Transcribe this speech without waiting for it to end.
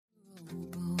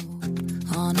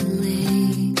on a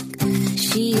lake.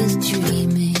 She is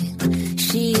dreaming,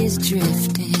 she is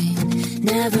drifting,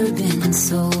 never been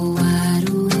so wide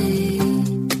awake.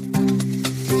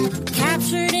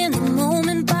 Captured in the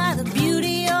moment by the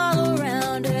beauty all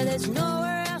around her, there's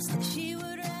nowhere else that she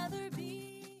would rather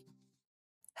be.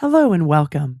 Hello and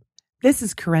welcome. This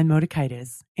is Karen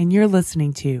Motikaitis, and you're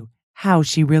listening to How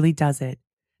She Really Does It,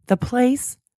 the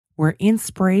place where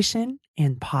inspiration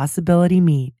and possibility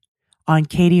meet on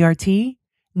KDRT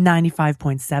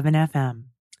 95.7 FM.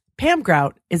 Pam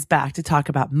Grout is back to talk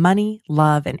about money,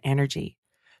 love, and energy.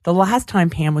 The last time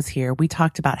Pam was here, we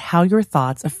talked about how your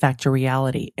thoughts affect your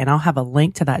reality, and I'll have a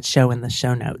link to that show in the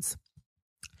show notes.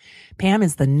 Pam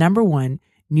is the #1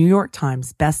 New York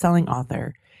Times bestselling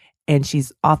author, and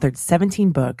she's authored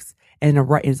 17 books and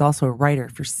is also a writer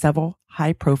for several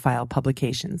high-profile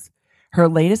publications. Her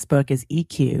latest book is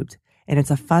E-Cubed, and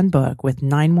it's a fun book with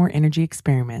 9 more energy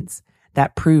experiments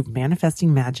that prove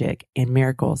manifesting magic and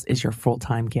miracles is your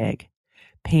full-time gig.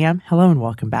 Pam, hello and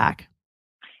welcome back.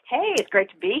 Hey, it's great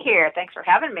to be here. Thanks for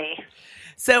having me.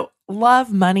 So,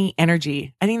 love, money,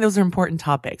 energy. I think those are important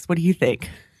topics. What do you think?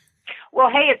 Well,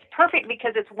 hey, it's perfect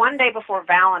because it's one day before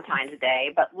Valentine's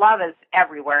Day, but love is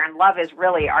everywhere, and love is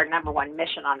really our #1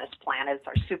 mission on this planet. It's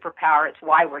our superpower. It's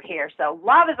why we're here. So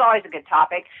love is always a good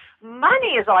topic.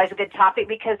 Money is always a good topic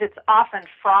because it's often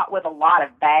fraught with a lot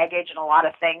of baggage and a lot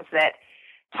of things that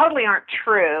totally aren't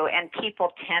true, and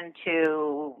people tend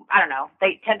to,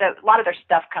 a lot of their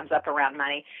stuff comes up around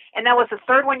money. And then was the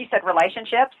third one you said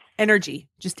relationships? Energy.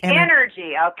 Just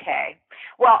energy. Okay.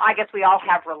 Well, I guess we all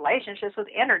have relationships with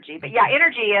energy, but yeah,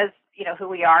 energy is, who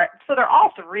we are. So they're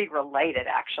all three related,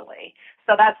 actually.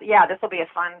 So this will be a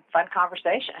fun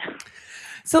conversation.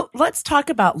 So let's talk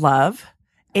about love.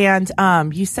 And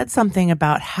you said something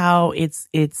about how it's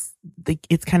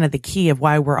kind of the key of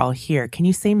why we're all here. Can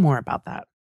you say more about that?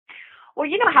 Well,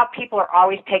 you know how people are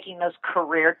always taking those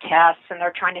career tests and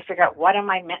they're trying to figure out what am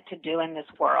I meant to do in this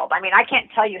world? I mean, I can't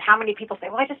tell you how many people say,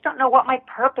 well, I just don't know what my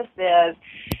purpose is.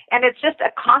 And it's just a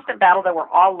constant battle that we're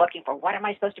all looking for. What am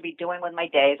I supposed to be doing with my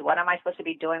days? What am I supposed to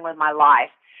be doing with my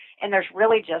life? And there's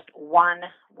really just one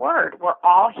word. We're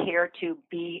all here to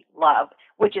be love,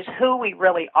 which is who we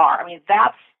really are. I mean,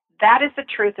 that is the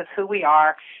truth of who we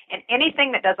are. And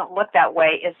anything that doesn't look that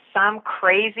way is some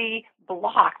crazy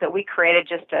block that we created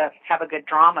just to have a good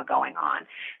drama going on.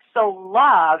 So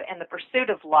love and the pursuit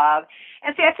of love.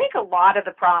 And see, I think a lot of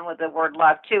the problem with the word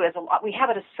love, too, is we have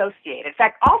it associated. In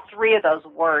fact, all three of those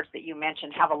words that you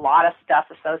mentioned have a lot of stuff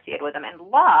associated with them. And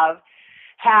love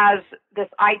has this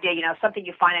idea, something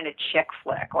you find in a chick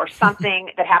flick or something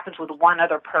that happens with one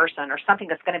other person or something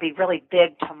that's going to be really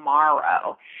big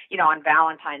tomorrow, on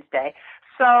Valentine's Day.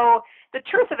 So the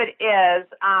truth of it is,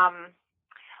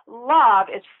 love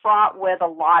is fraught with a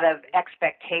lot of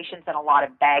expectations and a lot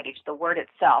of baggage, the word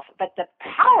itself. But the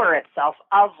power itself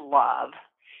of love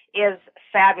is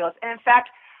fabulous. And in fact,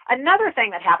 another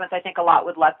thing that happens, I think, a lot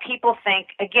with love, people think,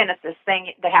 again, it's this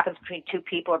thing that happens between two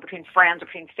people or between friends or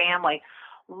between family.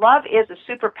 Love is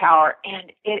a superpower,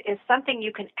 and it is something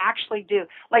you can actually do.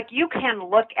 Like you can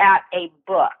look at a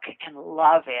book and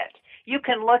love it. You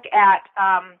can look at,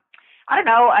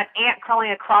 an ant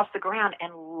crawling across the ground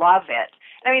and love it.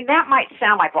 I mean, that might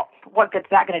sound like, well, what good's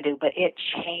that going to do? But it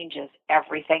changes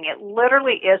everything. It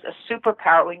literally is a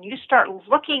superpower. When you start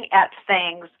looking at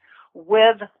things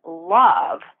with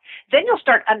love, then you'll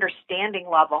start understanding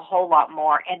love a whole lot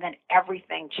more, and then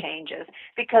everything changes.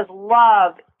 Because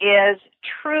love is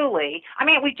truly,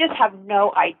 we just have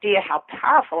no idea how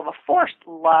powerful of a force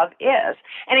love is.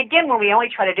 And again, when we only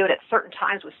try to do it at certain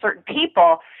times with certain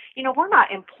people, we're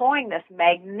not employing this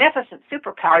magnificent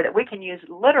superpower that we can use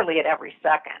literally at every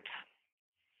second.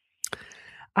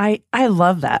 I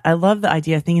love that. I love the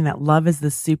idea of thinking that love is the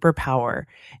superpower.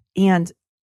 And,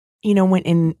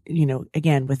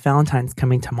 again, with Valentine's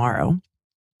coming tomorrow,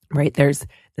 right, there's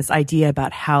this idea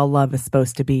about how love is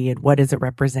supposed to be and what does it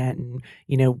represent and,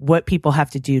 what people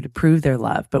have to do to prove their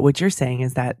love. But what you're saying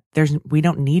is that we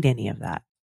don't need any of that.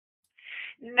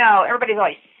 No, everybody's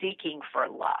always seeking for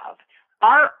love.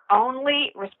 Our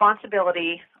only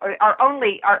responsibility, or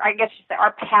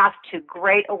our path to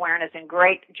great awareness and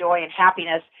great joy and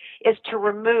happiness is to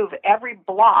remove every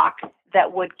block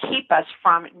that would keep us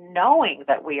from knowing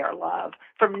that we are loved,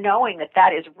 from knowing that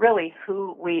that is really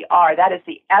who we are. That is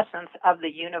the essence of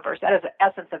the universe. That is the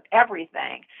essence of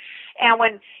everything. And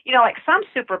when, like some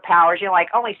superpowers, like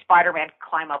only Spider-Man can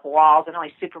climb up walls and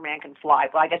only Superman can fly.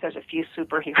 Well, I guess there's a few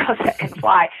superheroes that can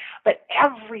fly, but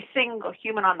every single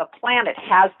human on the planet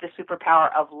has the superpower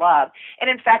of love. And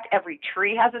in fact, every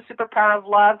tree has a superpower of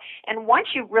love. And once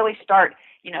you really start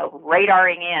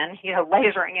radaring in,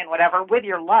 lasering in, whatever, with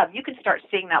your love, you can start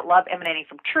seeing that love emanating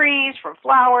from trees, from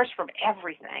flowers, from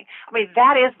everything. I mean,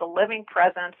 that is the living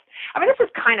presence. I mean, this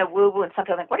is kind of woo-woo, and some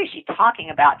people think, what is she talking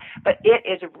about? But it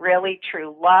is really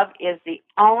true. Love is the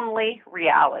only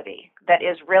reality that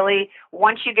is really,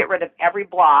 once you get rid of every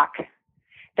block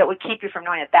that would keep you from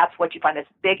knowing that that's what you find, this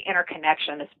big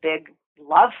interconnection, this big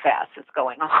love fest that's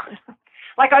going on.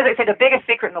 Like I say, the biggest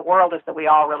secret in the world is that we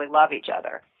all really love each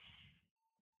other.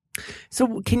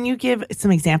 So can you give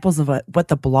some examples of what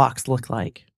the blocks look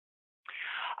like?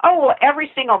 Oh, well,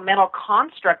 every single mental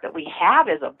construct that we have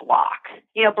is a block.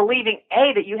 Believing,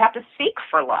 that you have to seek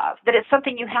for love, that it's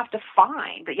something you have to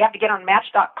find, that you have to get on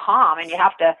Match.com and you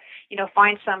have to,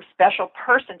 find some special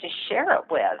person to share it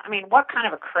with. I mean, what kind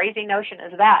of a crazy notion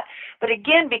is that? But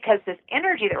again, because this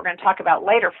energy that we're going to talk about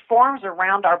later forms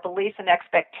around our beliefs and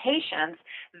expectations,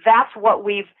 that's what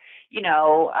we've,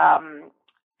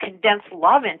 condensed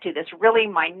love into, this really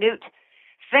minute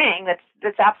thing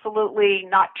that's absolutely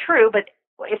not true. But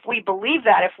if we believe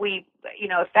that,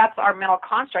 if that's our mental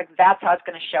construct, that's how it's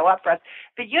going to show up for us.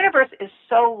 The universe is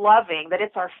so loving that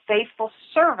it's our faithful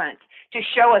servant to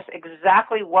show us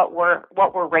exactly what we're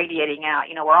radiating out.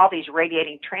 We're all these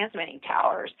radiating transmitting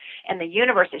towers, and the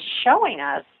universe is showing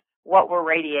us what we're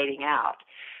radiating out.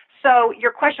 So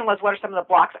your question was, what are some of the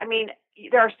blocks? I mean,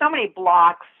 there are so many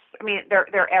blocks. I mean,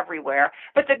 they're everywhere.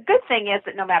 But the good thing is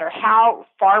that no matter how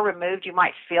far removed you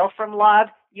might feel from love,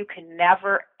 you can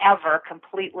never, ever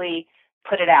completely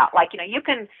put it out. Like, you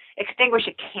can extinguish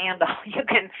a candle. You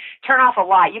can turn off a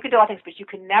light. You can do all things, but you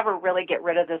can never really get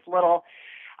rid of this little,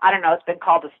 I don't know, it's been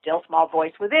called the still small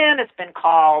voice within. It's been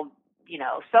called,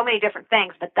 so many different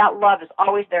things. But that love is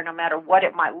always there no matter what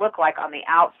it might look like on the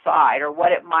outside or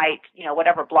what it might,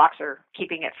 whatever blocks are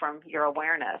keeping it from your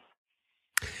awareness.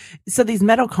 So these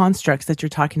mental constructs that you're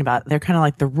talking about, they're kind of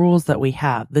like the rules that we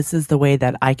have. This is the way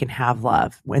that I can have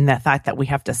love, and the fact that we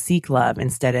have to seek love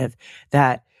instead of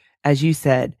that, as you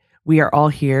said, we are all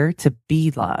here to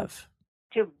be love.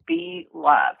 To be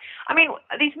love. I mean,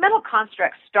 these mental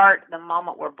constructs start the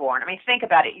moment we're born. I mean, think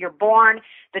about it. You're born,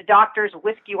 the doctors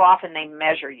whisk you off and they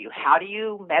measure you. How do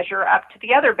you measure up to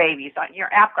the other babies on your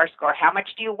APGAR score? How much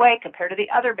do you weigh compared to the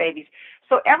other babies?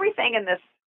 So everything in this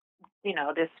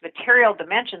this material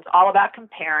dimension is all about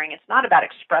comparing. It's not about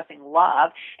expressing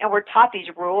love. And we're taught these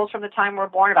rules from the time we're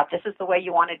born about this is the way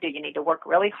you want to do. You need to work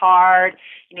really hard.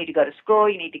 You need to go to school.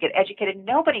 You need to get educated.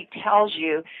 Nobody tells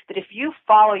you that if you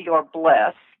follow your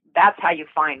bliss, that's how you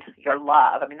find your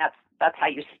love. I mean, that's how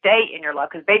you stay in your love,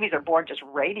 because babies are born just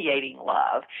radiating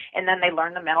love. And then they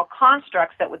learn the mental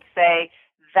constructs that would say,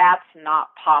 that's not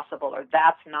possible or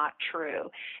that's not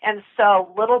true. And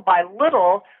so little by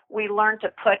little, we learn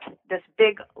to put this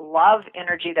big love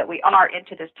energy that we are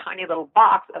into this tiny little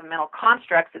box of mental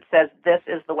constructs that says this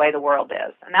is the way the world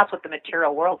is. And that's what the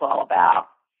material world's all about.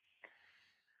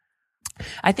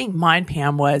 I think mine,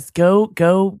 Pam, was go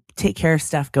take care of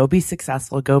stuff, go be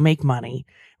successful, go make money,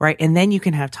 right? And then you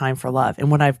can have time for love. And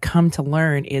what I've come to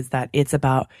learn is that it's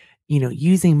about,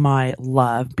 using my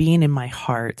love, being in my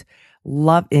heart,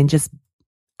 love, and just,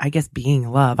 I guess, being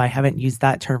love. I haven't used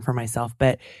that term for myself,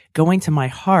 but going to my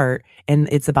heart, and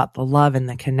it's about the love and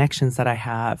the connections that I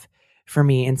have for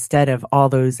me instead of all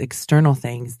those external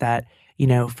things that,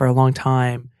 for a long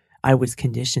time I was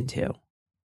conditioned to.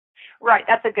 Right.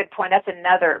 That's a good point. That's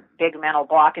another big mental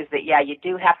block is that, you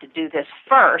do have to do this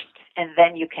first and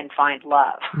then you can find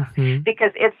love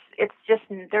because it's just,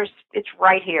 it's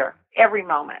right here every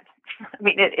moment. I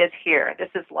mean, it is here. This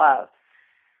is love.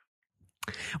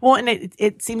 Well, and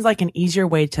it seems like an easier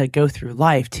way to go through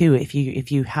life too. If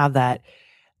you have that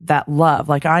love,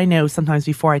 like I know sometimes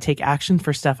before I take action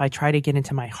for stuff, I try to get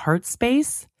into my heart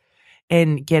space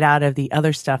and get out of the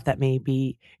other stuff that may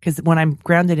be, because when I'm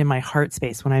grounded in my heart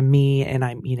space, when I'm me and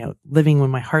I'm, living in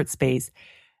my heart space,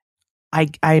 I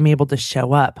am able to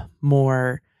show up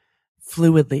more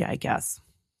fluidly, I guess.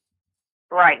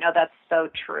 Right. No, that's so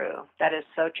true. That is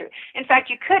so true. In fact,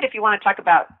 you could, if you want to talk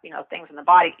about, things in the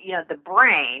body, the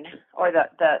brain or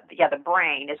the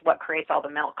brain is what creates all the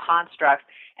mental constructs,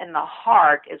 and the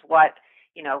heart is what,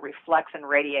 reflects and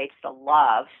radiates the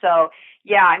love. So,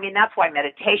 I mean, that's why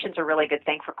meditation's a really good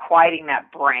thing for quieting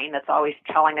that brain that's always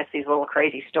telling us these little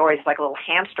crazy stories. It's like a little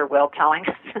hamster wheel telling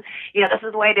us, this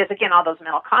is the way it is. Again, all those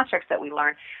mental constructs that we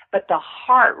learn. But the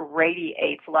heart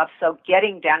radiates love. So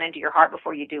getting down into your heart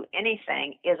before you do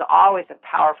anything is always a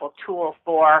powerful tool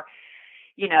for,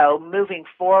 moving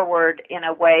forward in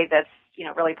a way that's,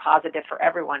 really positive for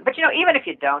everyone. But, even if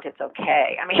you don't, it's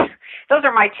okay. I mean, those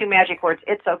are my two magic words.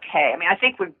 It's okay. I mean, I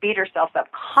think we beat ourselves up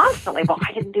constantly. Well,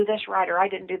 I didn't do this right or I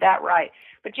didn't do that right.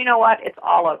 But you know what? It's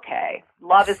all okay.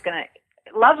 Love's going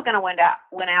to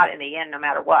win out in the end, no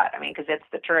matter what. I mean, because it's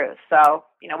the truth. So,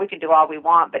 we can do all we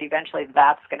want, but eventually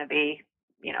that's going to be,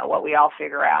 what we all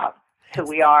figure out, who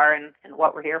we are and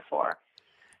what we're here for.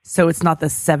 So it's not the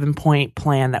 7-point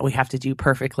plan that we have to do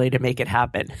perfectly to make it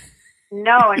happen.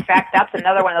 No, in fact, that's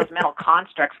another one of those mental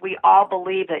constructs. We all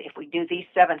believe that if we do these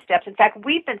 7 steps, in fact,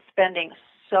 we've been spending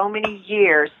so many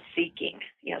years seeking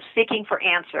for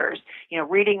answers,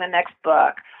 reading the next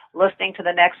book, listening to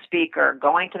the next speaker,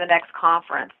 going to the next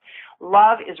conference.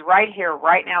 Love is right here,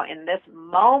 right now, in this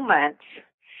moment.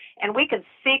 And we can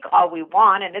seek all we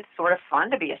want, and it's sort of fun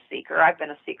to be a seeker. I've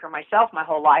been a seeker myself my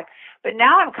whole life. But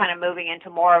now I'm kind of moving into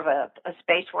more of a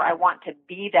space where I want to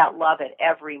be that love at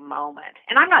every moment.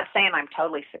 And I'm not saying I'm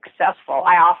totally successful.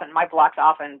 My blocks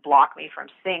often block me from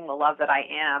seeing the love that I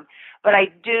am. But I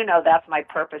do know that's my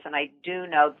purpose, and I do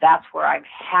know that's where I'm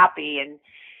happy and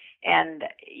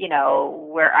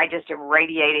where I just am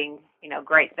radiating,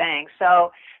 great things.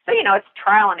 So, it's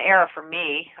trial and error for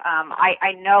me.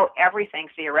 I know everything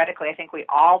theoretically. I think we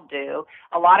all do.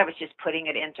 A lot of it's just putting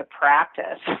it into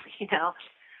practice,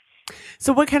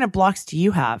 So what kind of blocks do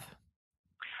you have?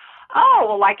 Oh,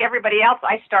 well, like everybody else,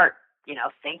 I start,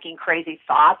 thinking crazy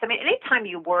thoughts. I mean, anytime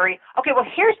you worry, okay, well,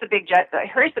 here's the big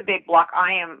block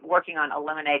I am working on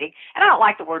eliminating. And I don't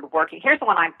like the word working. Here's the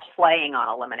one I'm playing on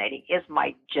eliminating is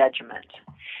my judgment.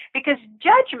 Because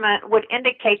judgment would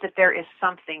indicate that there is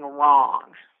something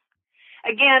wrong.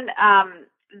 Again,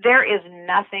 there is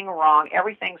nothing wrong.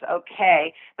 Everything's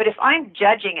okay. But if I'm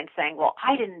judging and saying, well,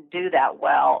 I didn't do that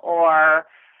well, or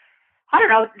I don't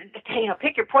know,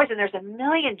 pick your poison. There's a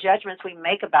million judgments we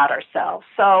make about ourselves.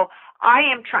 So I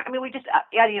am trying, we just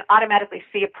automatically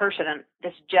see a person and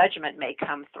this judgment may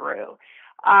come through.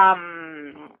 But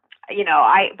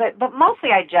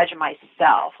mostly I judge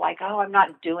myself, like, oh, I'm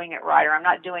not doing it right, or I'm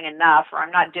not doing enough, or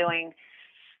I'm not doing,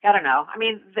 I don't know. I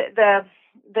mean,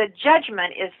 the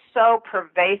judgment is so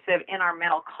pervasive in our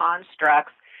mental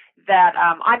constructs that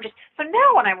so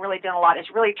now what I'm really doing a lot is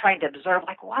really trying to observe,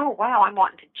 like, wow, I'm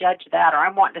wanting to judge that, or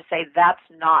I'm wanting to say that's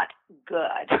not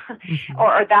good, Mm-hmm.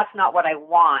 or that's not what I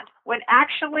want, when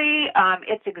actually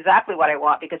it's exactly what I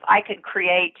want, because I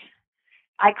created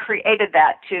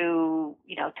that to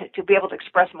be able to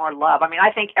express more love. I mean,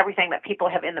 I think everything that people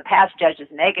have in the past judged as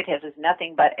negative is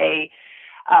nothing but a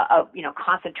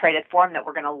concentrated form that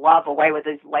we're going to love away with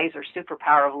this laser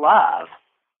superpower of love.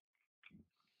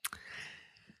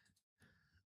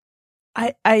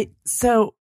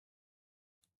 So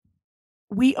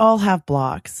we all have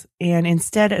blocks, and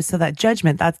so that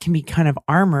judgment, that can be kind of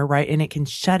armor, right? And it can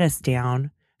shut us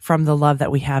down from the love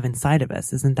that we have inside of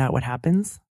us. Isn't that what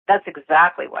happens? That's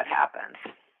exactly what happens.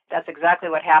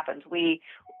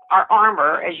 Our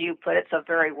armor, as you put it so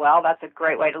very well, that's a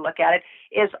great way to look at it,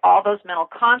 is all those mental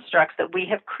constructs that we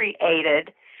have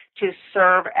created to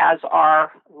serve as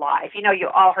our life. You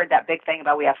all heard that big thing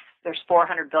about there's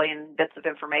 400 billion bits of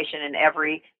information in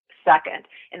every second,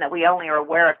 and that we only are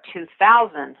aware of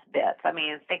 2,000 bits. I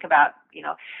mean, think about,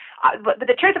 but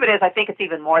the truth of it is, I think it's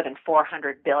even more than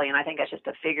 400 billion. I think that's just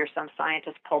a figure some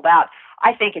scientists pulled out.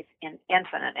 I think it's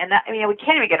infinite, and that, we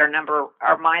can't even get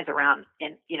our minds around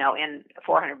in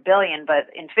 400 billion, but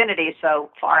infinity is so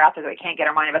far out there that we can't get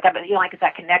our mind about that. But like it's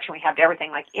that connection we have to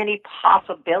everything. Like any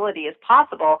possibility is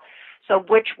possible. So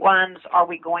which ones are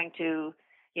we going to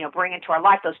bring into our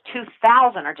life? Those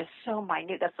 2,000 are just so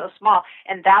minute, that's so small.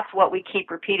 And that's what we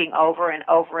keep repeating over and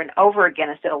over and over again,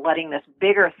 instead of letting this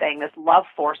bigger thing, this love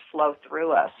force, flow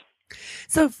through us.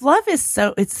 So if love is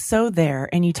it's so there,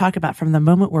 and you talk about from the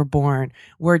moment we're born,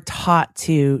 we're taught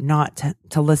to not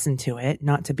to listen to it,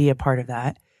 not to be a part of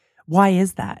that. Why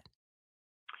is that?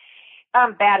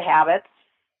 Bad habits.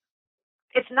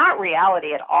 It's not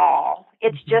reality at all.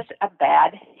 It's just a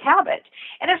bad habit.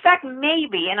 And in fact,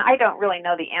 maybe, and I don't really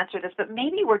know the answer to this, but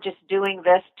maybe we're just doing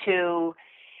this to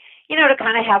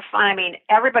kind of have fun. I mean,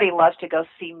 everybody loves to go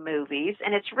see movies,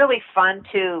 and it's really fun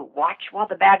to watch,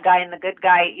 the bad guy and the good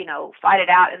guy, fight it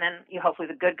out, and then hopefully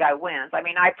the good guy wins. I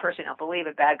mean, I personally don't believe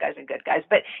in bad guys and good guys,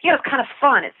 but, it's kind of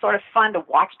fun. It's sort of fun to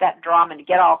watch that drama and to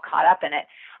get all caught up in it.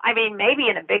 I mean, maybe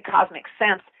in a big cosmic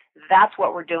sense, that's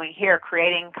what we're doing here,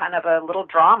 creating kind of a little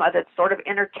drama that's sort of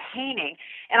entertaining.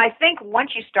 And I think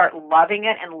once you start loving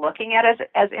it and looking at it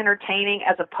as entertaining,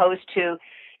 as opposed to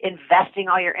investing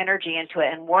all your energy into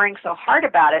it and worrying so hard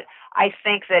about it, I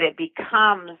think that it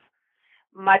becomes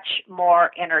much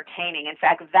more entertaining. In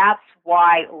fact, that's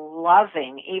why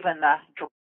loving even the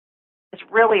is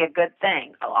really a good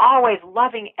thing. Always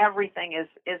loving everything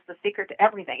is the secret to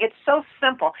everything. It's so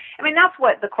simple. I mean, that's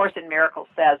what the Course in Miracles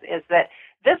says, is that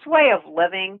this way of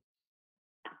living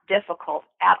is difficult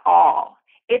at all.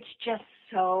 it's just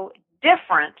so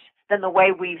different than the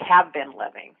way we have been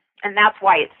living. And that's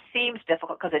why it seems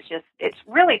difficult, because it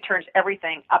really turns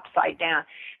everything upside down.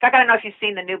 In fact, I don't know if you've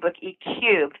seen the new book, E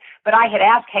Cubed, but I had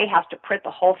asked Hay House to print the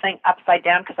whole thing upside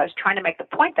down because I was trying to make the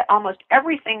point that almost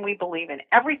everything we believe in,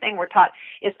 everything we're taught,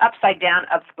 is upside down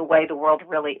of the way the world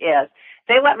really is.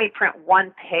 They let me print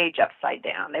one page upside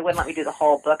down. They wouldn't let me do the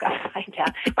whole book upside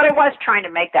down. But I was trying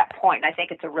to make that point, and I think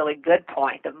it's a really good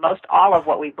point, that most all of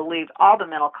what we believe, all the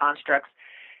mental constructs,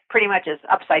 pretty much is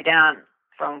upside down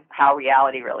from how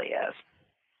reality really is.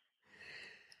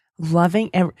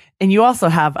 Loving. And you also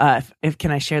have,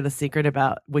 can I share the secret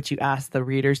about what you asked the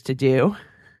readers to do?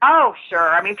 Oh,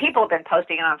 sure. I mean, people have been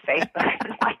posting it on Facebook,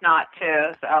 and why not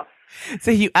too?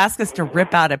 So you ask us to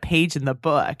rip out a page in the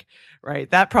book, right?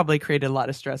 That probably created a lot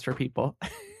of stress for people.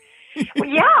 Well,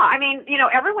 yeah. I mean,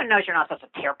 everyone knows you're not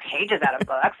supposed to tear pages out of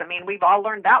books. I mean, we've all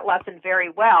learned that lesson very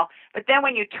well. But then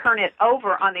when you turn it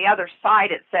over on the other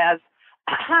side, it says,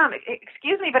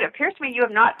 excuse me, but it appears to me you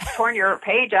have not torn your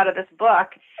page out of this book.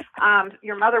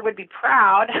 Your mother would be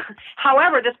proud.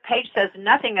 However, this page says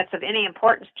nothing that's of any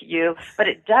importance to you, but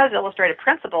it does illustrate a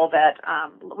principle that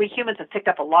we humans have picked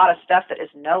up a lot of stuff that is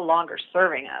no longer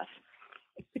serving us.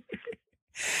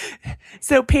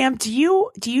 So, Pam, do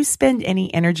you spend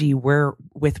any energy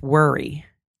with worry?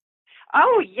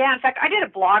 Oh, yeah. In fact, I did a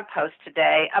blog post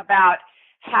today about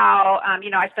how,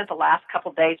 I spent the last couple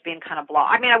of days being kind of blah.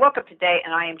 I mean, I woke up today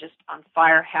and I am just on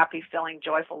fire, happy, feeling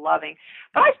joyful, loving.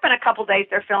 But I spent a couple of days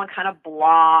there feeling kind of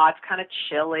blah. It's kind of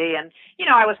chilly. And,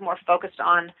 I was more focused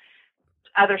on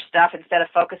other stuff instead of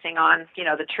focusing on,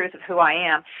 the truth of who I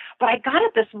am. But I got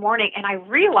it this morning and I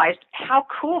realized how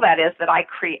cool that is that I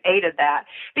created that,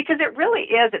 because it really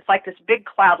is. It's like this big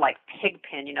cloud, like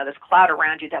Pigpen, this cloud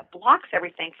around you that blocks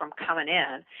everything from coming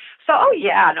in. So, oh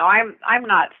yeah, no, I'm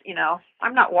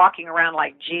not walking around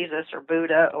like Jesus or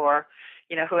Buddha or,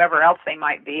 whoever else they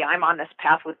might be. I'm on this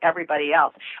path with everybody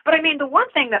else. But I mean, the one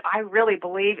thing that I really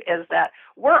believe is that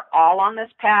we're all on this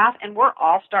path and we're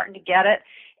all starting to get it.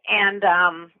 And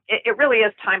it really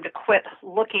is time to quit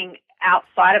looking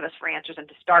outside of us for answers and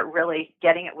to start really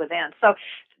getting it within. So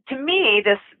to me,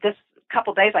 this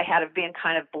couple days I had of being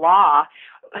kind of blah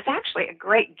was actually a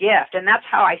great gift. And that's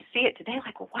how I see it today.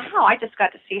 Like, wow, I just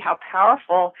got to see how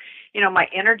powerful, my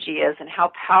energy is, and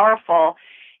how powerful,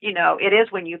 it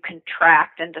is when you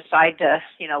contract and decide to,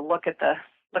 look at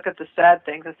the sad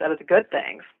things instead of the good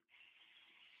things.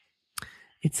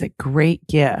 It's a great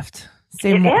gift.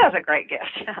 It is a great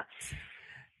gift.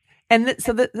 And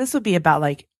this would be about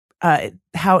like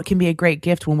how it can be a great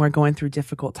gift when we're going through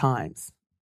difficult times.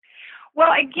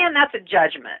 Well, again, that's a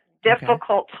judgment.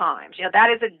 Difficult times.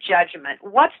 That is a judgment.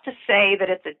 What's to say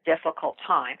that it's a difficult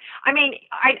time? I mean,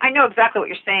 I know exactly what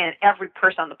you're saying. Every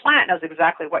person on the planet knows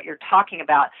exactly what you're talking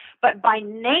about. But by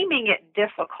naming it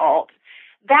difficult,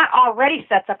 that already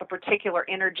sets up a particular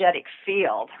energetic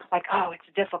field. Like, oh, it's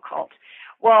difficult.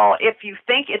 Well, if you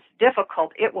think it's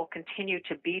difficult, it will continue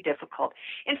to be difficult.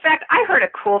 In fact, I heard a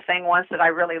cool thing once that I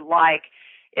really like.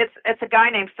 It's a guy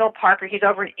named Phil Parker. He's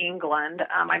over in England.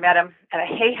 I met him at a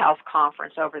Hay House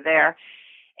conference over there.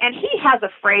 And he has a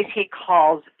phrase he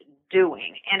calls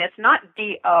doing. And it's not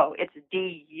D-O, it's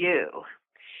D-U.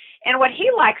 And what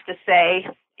he likes to say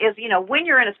is, when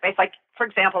you're in a space, like, for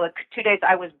example, the 2 days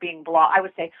I was being blah, I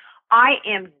would say, I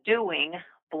am doing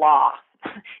blah.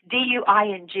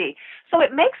 D-U-I-N-G. So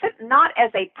it makes it not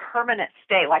as a permanent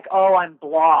state, like, oh, I'm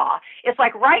blah. It's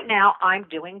like right now I'm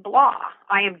doing blah.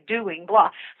 I am doing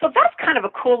blah. So that's kind of a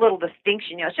cool little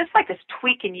distinction. It's just like this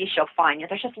tweak and ye shall find.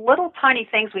 There's just little tiny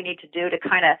things we need to do to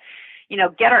kind of,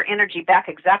 get our energy back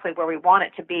exactly where we want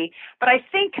it to be. But I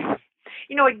think,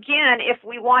 again, if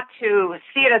we want to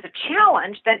see it as a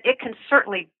challenge, then it can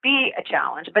certainly be a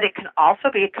challenge, but it can also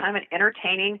be kind of an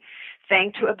entertaining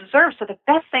thing to observe. So the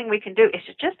best thing we can do is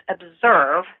to just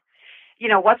observe,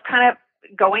 what's kind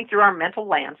of going through our mental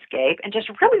landscape, and just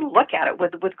really look at it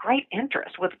with great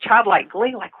interest, with childlike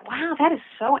glee, like, wow, that is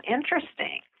so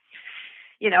interesting.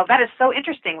 That is so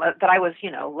interesting that I was,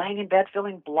 laying in bed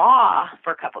feeling blah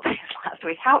for a couple of days last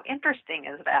week. How interesting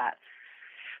is that?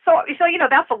 So,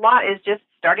 that's a lot, is just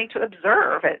starting to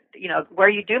observe it, where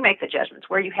you do make the judgments,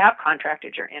 where you have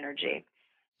contracted your energy.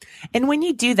 And when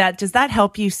you do that, does that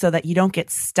help you so that you don't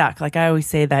get stuck? Like I always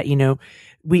say that,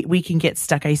 we can get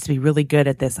stuck. I used to be really good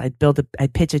at this. I'd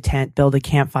pitch a tent, build a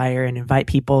campfire, and invite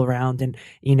people around, and,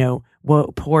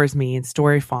 what pours me and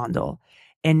story fondle.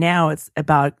 And now it's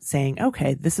about saying,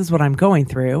 okay, this is what I'm going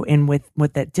through. And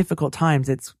with that difficult times,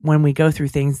 it's when we go through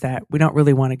things that we don't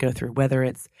really want to go through, whether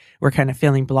it's we're kind of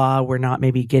feeling blah, we're not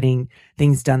maybe getting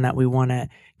things done that we want to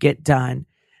get done.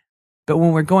 But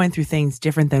when we're going through things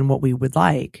different than what we would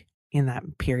like in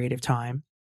that period of time,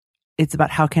 it's about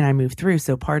how can I move through.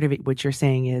 So part of it, what you're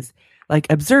saying is like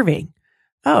observing.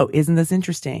 Oh, isn't this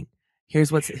interesting?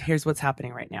 Here's what's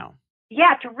happening right now.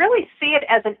 Yeah, to really see it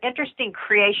as an interesting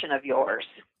creation of yours.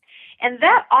 And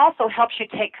that also helps you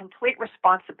take complete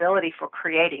responsibility for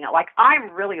creating it. Like,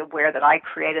 I'm really aware that I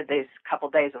created these couple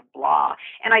days of blah,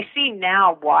 and I see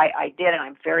now why I did, and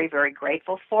I'm very, very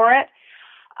grateful for it.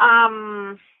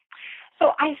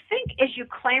 So I think as you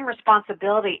claim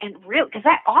responsibility, and real, because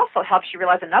that also helps you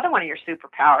realize another one of your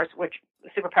superpowers, which the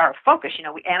superpower of focus.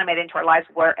 We animate into our lives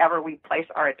wherever we place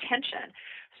our attention.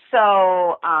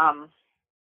 So, I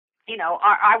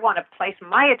want to place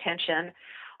my attention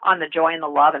on the joy and the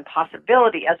love and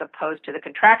possibility as opposed to the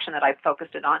contraction that I've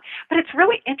focused it on. But it's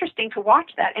really interesting to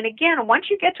watch that. And again, once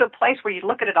you get to a place where you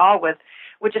look at it all with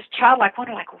just childlike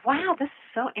wonder, like, wow, this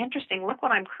is so interesting. Look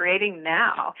what I'm creating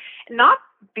now. Not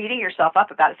beating yourself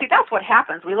up about it. See, that's what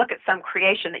happens. We look at some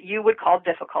creation that you would call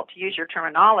difficult, to use your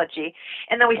terminology,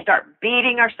 and then we start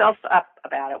beating ourselves up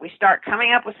about it. We start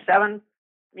coming up with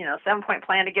 7-point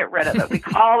plan to get rid of it. We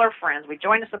call our friends. We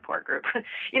join a support group.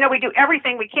 We do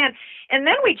everything we can. And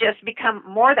then we just become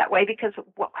more that way because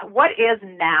what is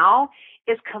now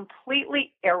is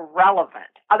completely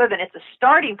irrelevant, other than it's a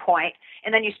starting point,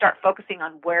 and then you start focusing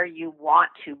on where you want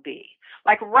to be.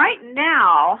 Like right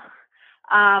now,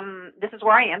 this is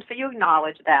where I am, so you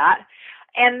acknowledge that.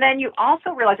 And then you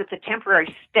also realize it's a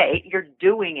temporary state. You're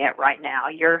doing it right now.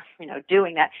 You're,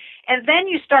 doing that. And then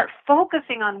you start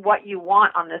focusing on what you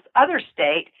want on this other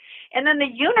state, and then the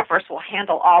universe will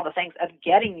handle all the things of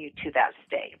getting you to that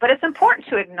state. But it's important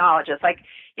to acknowledge it's like,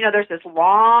 there's this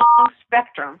long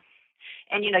spectrum,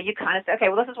 and, you kind of say, okay,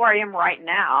 well, this is where I am right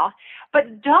now.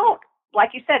 But don't, like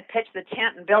you said, pitch the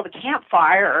tent and build a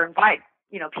campfire or invite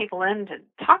people in to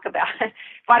talk about it,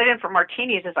 invite it in for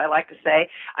martinis, as I like to say.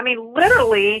 I mean,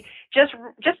 literally just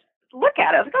look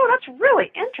at it. Like, oh, that's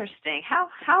really interesting.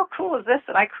 How cool is this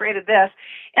that I created this?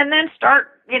 And then start,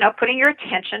 putting your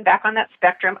attention back on that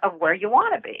spectrum of where you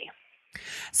want to be.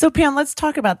 So Pam, let's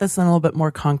talk about this in a little bit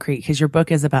more concrete, because your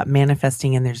book is about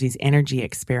manifesting and there's these energy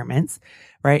experiments,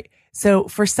 right? So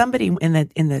for somebody in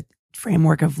the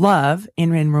framework of love,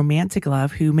 in romantic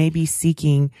love, who may be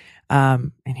seeking,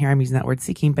 and here I'm using that word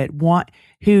seeking, but what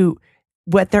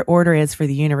their order is for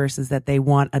the universe is that they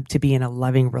want to be in a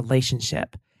loving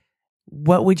relationship.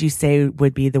 What would you say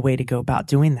would be the way to go about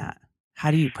doing that? How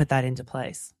do you put that into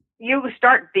place? You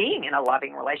start being in a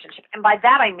loving relationship. And by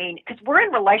that I mean, because we're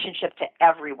in relationship to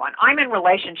everyone. I'm in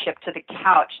relationship to the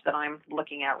couch that I'm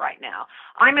looking at right now.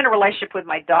 I'm in a relationship with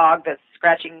my dog that's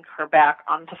scratching her back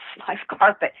on the live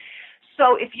carpet.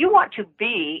 So if you want to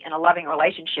be in a loving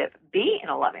relationship, be in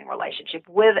a loving relationship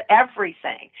with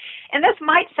everything. And this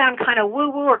might sound kind of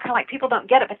woo-woo or kind of like people don't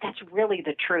get it, but that's really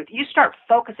the truth. You start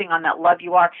focusing on that love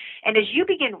you are, and as you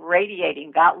begin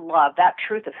radiating that love, that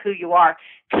truth of who you are,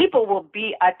 people will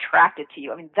be attracted to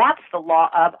you. I mean, that's the law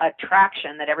of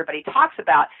attraction that everybody talks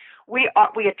about. We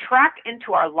attract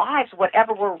into our lives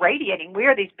whatever we're radiating. We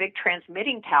are these big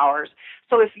transmitting towers.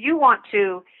 So if you want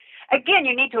to, again,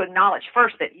 you need to acknowledge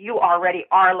first that you already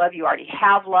are love. You already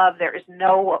have love. There is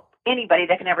no anybody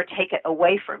that can ever take it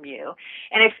away from you.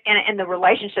 And the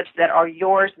relationships that are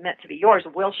yours, meant to be yours,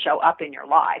 will show up in your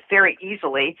life very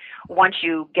easily once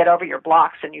you get over your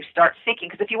blocks and you start seeking.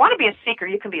 Because if you want to be a seeker,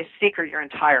 you can be a seeker your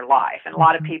entire life. And a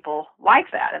lot of people like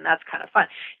that, and that's kind of fun.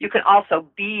 You can also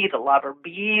be the lover,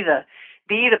 be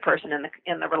the person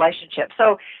in the relationship.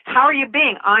 So how are you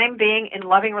being? I'm being in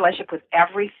loving relationship with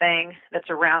everything that's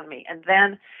around me. And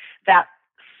then that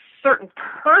certain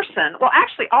person, well,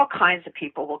 actually all kinds of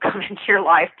people will come into your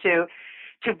life to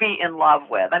be in love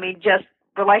with. I mean, just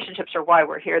relationships are why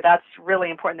we're here. That's really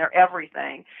important. They're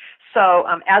everything. So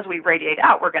as we radiate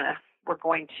out, we're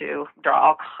going to draw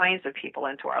all kinds of people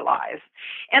into our lives.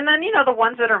 And then, the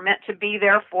ones that are meant to be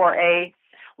there for a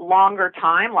longer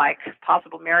time, like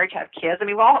possible marriage, have kids. I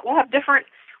mean, we'll have different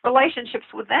relationships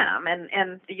with them,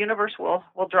 and the universe will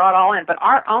draw it all in. But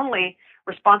our only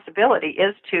responsibility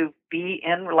is to be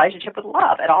in relationship with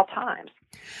love at all times.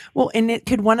 Well, and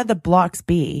could one of the blocks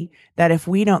be that if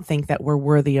we don't think that we're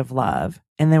worthy of love,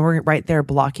 and then we're right there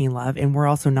blocking love, and we're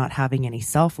also not having any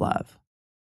self-love?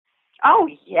 Oh,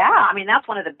 yeah. I mean, that's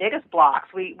one of the biggest blocks.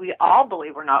 We all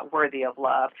believe we're not worthy of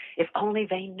love. If only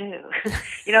they knew.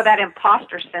 That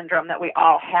imposter syndrome that we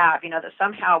all have, that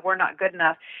somehow we're not good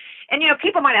enough. And,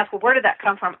 people might ask, well, where did that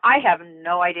come from? I have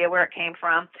no idea where it came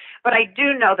from, but I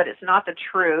do know that it's not the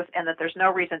truth and that there's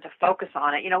no reason to focus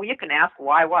on it. You can ask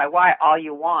why all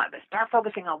you want, but start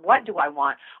focusing on what do I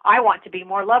want? I want to be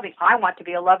more loving. I want to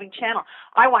be a loving channel.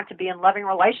 I want to be in loving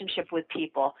relationship with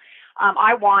people.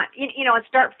 I want, and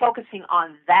start focusing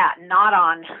on that, not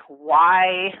on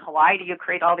why do you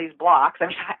create all these blocks? I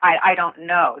mean, I don't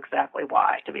know exactly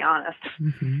why, to be honest.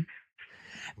 Mm-hmm.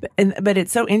 But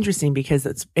it's so interesting because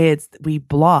it's we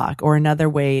block, or another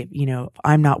way,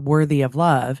 I'm not worthy of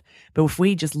love. But if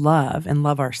we just love and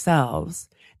love ourselves,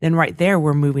 then right there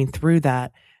we're moving through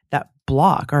that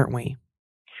block, aren't we?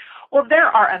 Well, there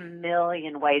are a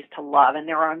million ways to love, and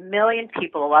there are a million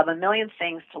people to love, a million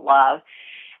things to love.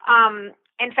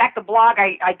 In fact, the blog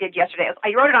I did yesterday,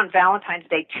 I wrote it on Valentine's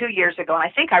Day 2 years ago, and I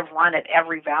think I've run it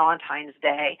every Valentine's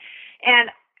Day. And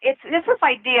it's this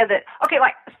idea that, okay,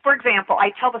 like, for example,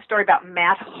 I tell the story about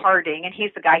Matt Harding, and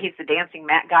he's the dancing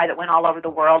Matt guy that went all over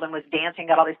the world and was dancing,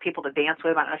 got all these people to dance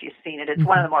with him. I don't know if you've seen it. It's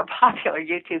one of the more popular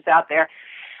YouTubes out there.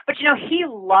 But, he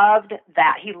loved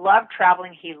that. He loved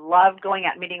traveling. He loved going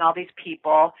out and meeting all these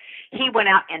people. He went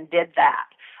out and did that.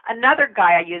 Another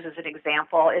guy I use as an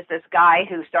example is this guy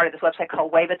who started this website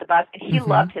called Wave at the Bus, and he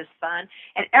loved his son.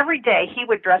 And every day he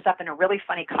would dress up in a really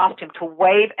funny costume to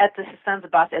wave at his son's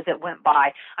bus as it went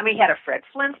by. I mean, he had a Fred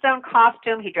Flintstone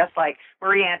costume. He dressed like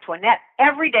Marie Antoinette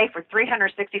every day for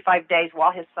 365 days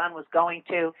while his son was going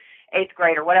to 8th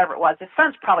grade or whatever it was. His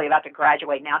son's probably about to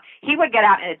graduate now. He would get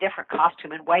out in a different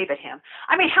costume and wave at him.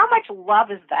 I mean, how much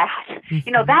love is that?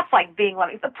 That's like being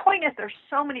loving. The point is there's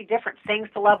so many different things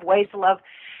to love, ways to love,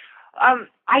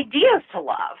 ideas to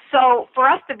love. So for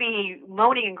us to be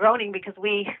moaning and groaning because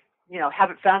we,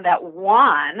 haven't found that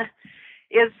one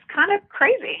is kind of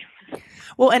crazy.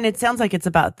 Well, and it sounds like it's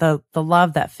about the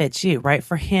love that fits you, right?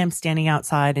 For him, standing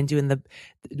outside and doing the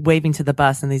waving to the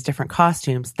bus in these different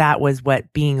costumes, that was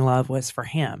what being love was for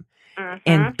him. Mm-hmm.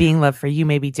 And being love for you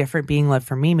may be different. Being love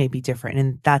for me may be different,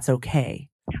 and that's okay.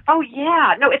 Oh,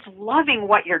 yeah. No, it's loving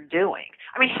what you're doing.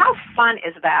 I mean, how fun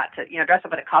is that to, dress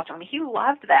up in a costume? I mean, he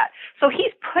loved that. So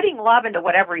he's putting love into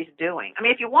whatever he's doing. I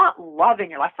mean, if you want love in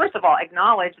your life, first of all,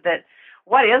 acknowledge that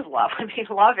what is love? I mean,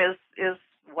 love is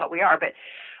what we are. But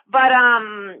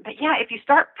yeah, if you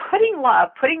start putting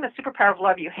the superpower of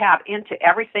love you have into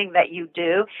everything that you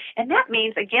do, and that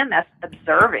means, again, that's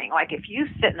observing. Like if you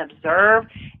sit and observe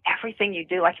everything you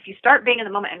do, like if you start being in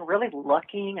the moment and really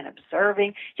looking and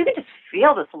observing, you can just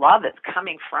feel this love that's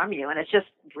coming from you, and it's just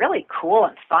really cool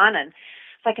and fun, and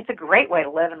it's a great way to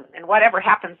live, and whatever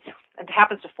happens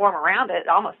to form around it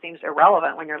almost seems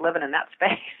irrelevant when you're living in that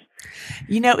space.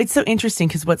 It's so interesting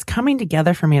because what's coming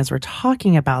together for me as we're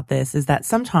talking about this is that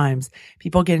sometimes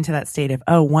people get into that state of,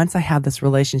 oh, once I have this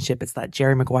relationship, it's that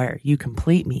Jerry Maguire, you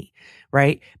complete me,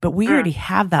 right? But we already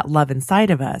have that love inside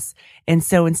of us. And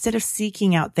so instead of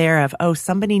seeking out there of, oh,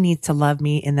 somebody needs to love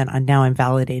me and then I'm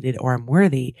validated or I'm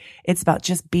worthy, it's about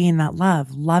just being that love,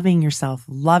 loving yourself,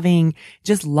 loving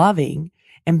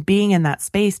and being in that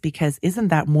space, because isn't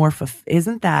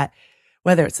that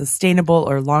whether it's sustainable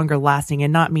or longer lasting,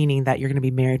 and not meaning that you're going to be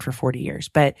married for 40 years,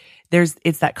 but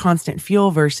it's that constant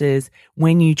fuel versus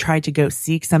when you try to go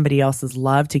seek somebody else's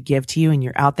love to give to you and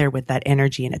you're out there with that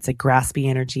energy and it's a graspy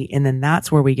energy. And then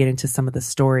that's where we get into some of the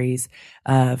stories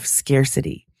of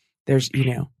scarcity.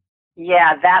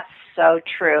 Yeah, that's so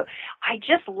true. I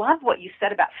just love what you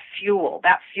said about fuel.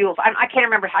 That fuels. I can't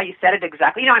remember how you said it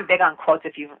exactly. I'm big on quotes.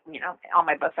 If all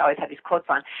my books I always have these quotes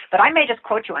on. But I may just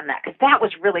quote you on that because that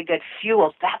was really good.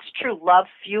 Fuels. That's true. Love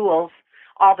fuels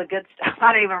all the good stuff.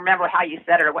 I don't even remember how you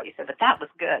said it or what you said, but that was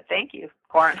good. Thank you,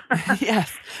 Corin.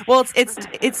 Yes. Well,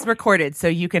 it's recorded, so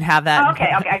you can have that. Oh,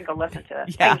 okay. I can go listen to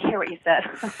it. Yeah. I can hear what you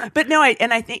said. But no,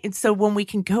 I think so when we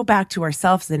can go back to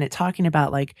ourselves and talking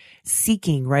about like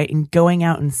seeking, right? And going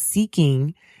out and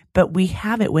seeking, but we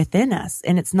have it within us,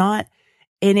 and it's not,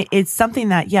 and it's something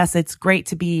that, yes, it's great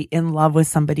to be in love with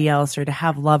somebody else or to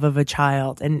have love of a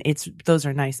child. And those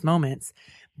are nice moments,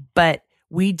 but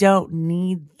we don't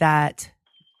need that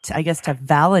to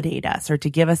validate us or to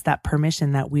give us that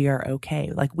permission that we are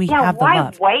okay. Like we have the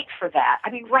love. Why wait for that? I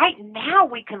mean, right now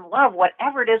we can love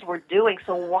whatever it is we're doing.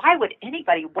 So why would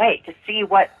anybody wait to see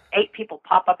what 8 people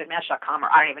pop up in Match.com, or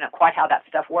I don't even know quite how that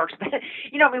stuff works. But,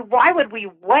 why would we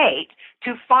wait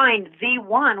to find the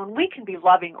one when we can be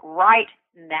loving right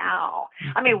now?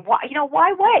 I mean,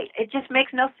 why wait? It just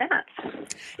makes no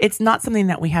sense. It's not something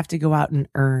that we have to go out and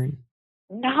earn.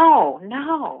 No,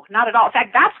 not at all. In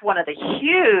fact, that's one of the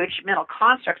huge mental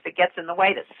constructs that gets in the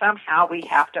way, that somehow we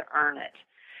have to earn it.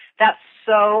 That's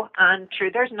so untrue.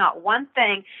 There's not one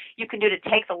thing you can do to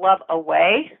take the love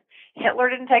away. Hitler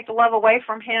didn't take the love away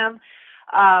from him.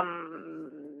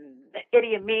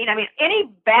 Idi Amin, I mean,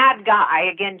 any bad guy,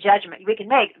 again, judgment we can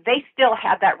make, they still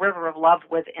had that river of love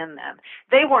within them.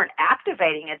 They weren't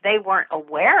activating it. They weren't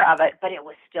aware of it, but it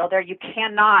was still there. You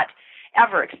cannot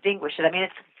ever extinguish it. I mean,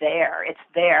 it's there. It's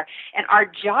there. And our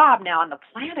job now on the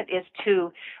planet is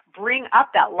to bring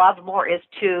up that love more, is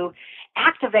to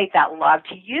activate that love,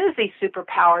 to use these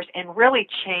superpowers and really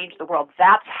change the world.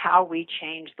 That's how we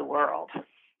change the world.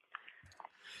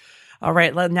 All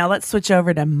right. Now let's switch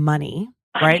over to money,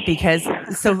 right? Because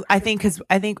I think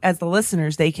as the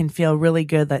listeners, they can feel really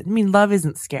good that, I mean, love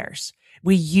isn't scarce.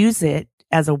 We use it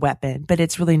as a weapon, but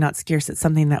it's really not scarce. It's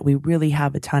something that we really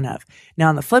have a ton of. Now,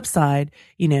 on the flip side,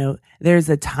 there's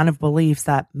a ton of beliefs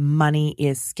that money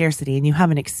is scarcity, and you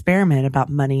have an experiment about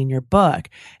money in your book.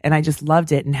 And I just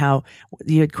loved it, and how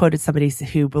you had quoted somebody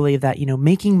who believed that,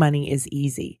 making money is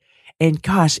easy. And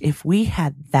gosh, if we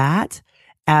had that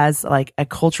as like a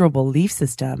cultural belief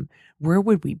system, where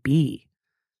would we be?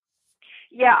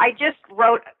 Yeah, I just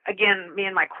wrote, again, me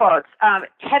and my quotes.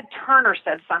 Ted Turner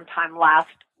said sometime last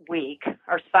week,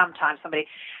 or sometime, somebody,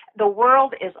 the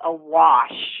world is awash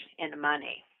in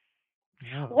money.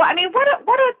 Oh. Well, I mean, what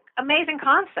an amazing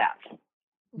concept.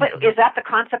 But is that the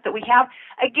concept that we have?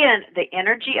 Again, the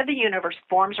energy of the universe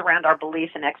forms around our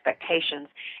beliefs and expectations,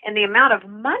 and the amount of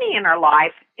money in our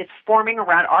life is forming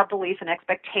around our beliefs and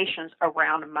expectations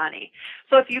around money.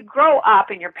 So if you grow up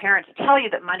and your parents tell you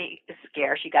that money is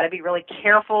scarce, you got to be really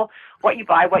careful what you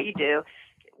buy, what you do.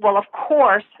 Well, of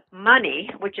course, money,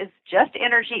 which is just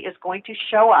energy, is going to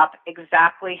show up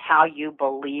exactly how you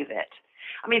believe it.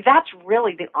 I mean, that's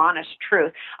really the honest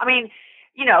truth. I mean,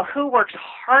 who works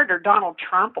harder, Donald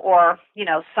Trump or,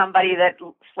 somebody that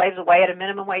slaves away at a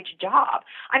minimum wage job?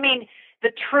 I mean,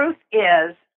 the truth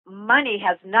is money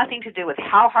has nothing to do with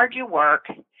how hard you work.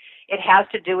 It has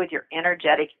to do with your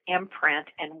energetic imprint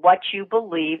and what you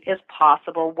believe is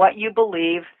possible, what you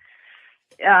believe,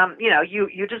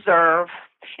 you deserve.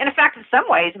 And in fact, in some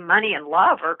ways, money and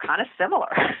love are kind of similar.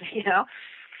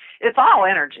 It's all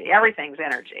energy. Everything's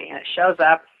energy, and it shows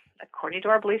up according to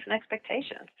our beliefs and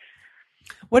expectations.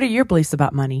 What are your beliefs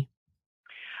about money?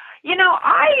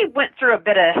 I went through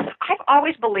I've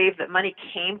always believed that money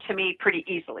came to me pretty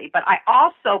easily, but I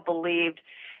also believed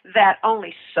that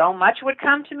only so much would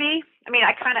come to me. I mean,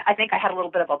 I think I had a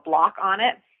little bit of a block on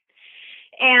it.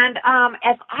 And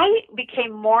as I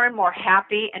became more and more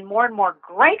happy and more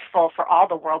grateful for all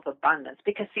the world's abundance,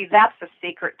 because, see, that's the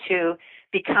secret to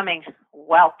becoming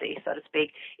wealthy, so to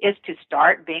speak, is to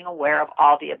start being aware of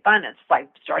all the abundance, like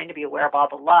starting to be aware of all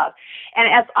the love. And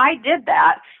as I did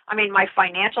that, I mean, my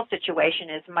financial situation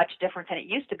is much different than it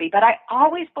used to be, but I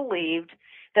always believed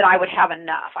that I would have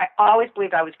enough. I always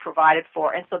believed I was provided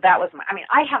for. And so that was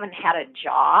I haven't had a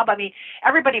job. I mean,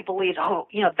 everybody believes,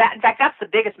 in fact, that's the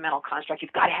biggest mental construct.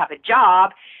 You've got to have a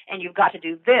job and you've got to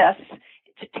do this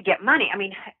to get money. I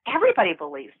mean, everybody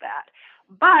believes that.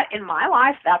 But in my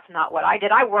life, that's not what I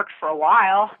did. I worked for a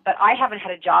while, but I haven't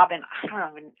had a job in,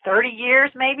 in 30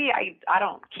 years maybe. I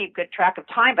don't keep good track of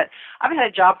time, but I haven't had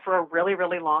a job for a really,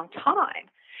 really long time.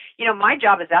 My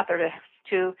job is out there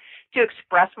to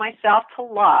express myself, to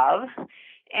love,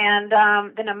 and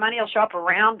then the money will show up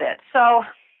around it. So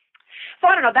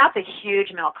I don't know, that's a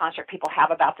huge mental construct people have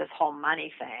about this whole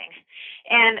money thing.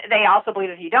 And they also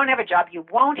believe if you don't have a job, you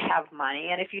won't have money.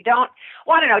 And if you don't,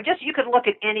 well, I don't know, just you could look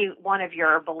at any one of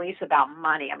your beliefs about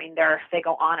money. I mean, they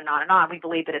go on and on and on. We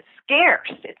believe that it's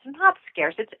scarce. It's not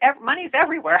scarce. Money's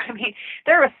everywhere. I mean,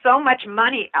 there is so much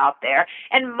money out there.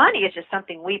 And money is just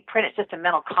something we print. It's just a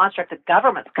mental construct that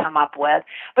governments come up with.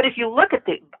 But if you look at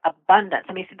the abundance,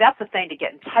 I mean, see, that's the thing, to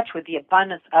get in touch with the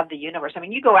abundance of the universe. I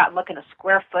mean, you go out and look in a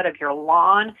square foot of your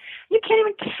lawn, you can't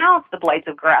even count the blades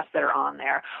of grass that are on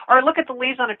there. Or look at the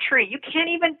leaves on a tree. You can't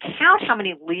even count how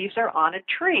many leaves are on a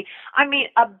tree. I mean,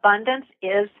 abundance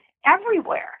is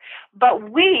everywhere.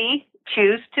 But we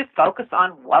choose to focus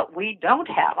on what we don't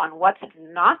have, on what's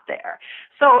not there.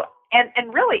 So,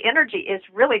 and really, energy is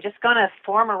really just going to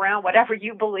form around whatever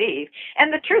you believe.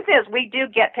 And the truth is, we do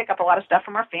pick up a lot of stuff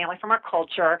from our family, from our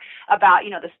culture, about,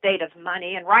 the state of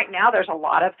money. And right now, there's a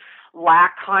lot of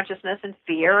lack consciousness and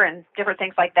fear and different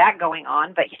things like that going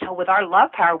on. But, with our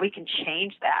love power, we can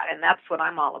change that. And that's what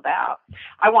I'm all about.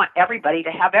 I want everybody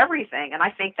to have everything. And I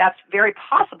think that's very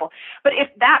possible. But if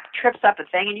that trips up a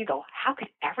thing and you go, how could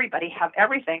everybody have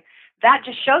everything? That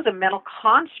just shows a mental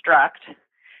construct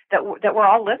that we're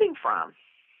all living from.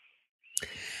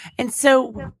 And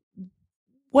so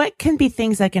what can be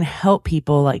things that can help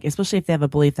people, like, especially if they have a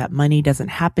belief that money doesn't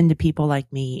happen to people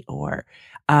like me, or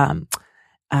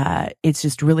it's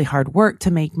just really hard work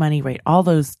to make money, right? All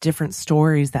those different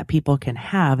stories that people can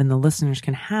have and the listeners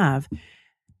can have.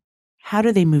 How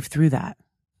do they move through that?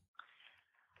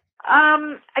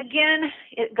 Again,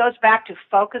 it goes back to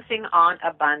focusing on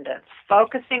abundance,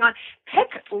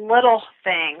 pick little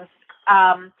things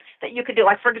that you could do.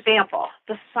 Like, for example,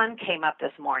 the sun came up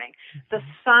this morning. The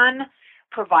sun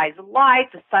provides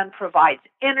light. The sun provides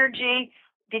energy.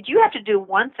 Did you have to do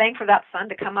one thing for that sun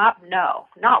to come up? No,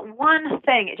 not one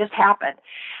thing. It just happened.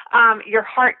 Your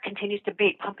heart continues to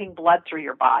beat, pumping blood through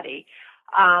your body.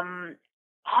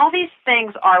 All these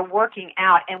things are working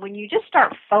out. And when you just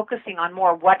start focusing on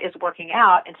more what is working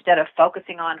out instead of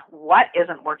focusing on what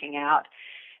isn't working out,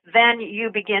 then you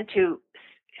begin to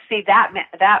see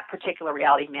that particular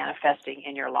reality manifesting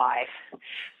in your life.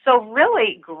 So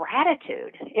really,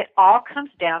 gratitude, it all comes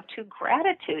down to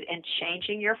gratitude and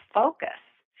changing your focus.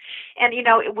 And,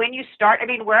 when you start,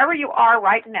 wherever you are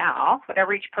right now,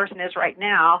 whatever each person is right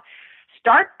now,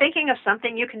 start thinking of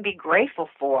something you can be grateful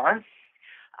for.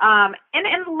 And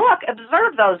look,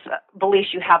 observe those beliefs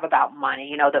you have about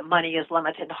money, that money is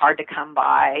limited and hard to come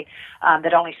by,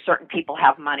 that only certain people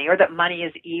have money, or that money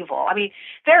is evil.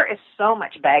 There is so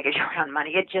much baggage around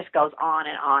money. It just goes on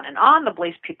and on and on, the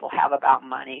beliefs people have about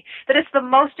money, that it's the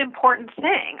most important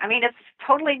thing. It's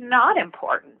totally not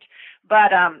important,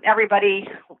 but everybody,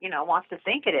 wants to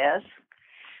think it is.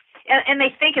 And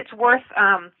they think it's worth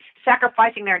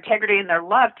sacrificing their integrity and their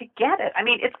love to get it.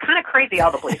 It's kind of crazy,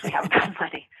 all the beliefs we have about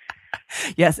money.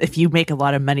 Yes, if you make a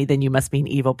lot of money, then you must be an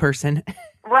evil person.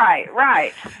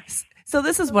 Right. So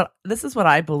this is what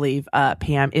I believe,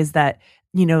 Pam, is that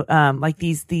like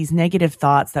these negative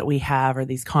thoughts that we have, or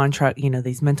these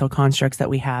these mental constructs that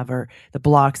we have, or the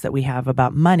blocks that we have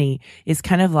about money, is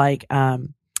kind of like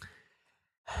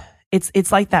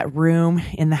it's like that room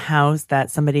in the house that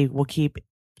somebody will keep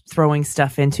throwing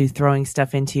stuff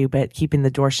into, but keeping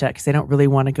the door shut because they don't really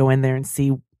want to go in there and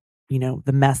see,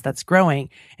 the mess that's growing.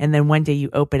 And then one day you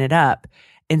open it up,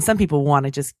 and some people want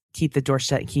to just keep the door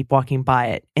shut and keep walking by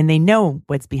it. And they know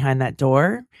what's behind that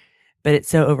door, but it's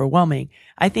so overwhelming.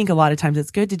 I think a lot of times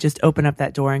it's good to just open up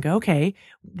that door and go, okay,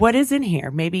 what is in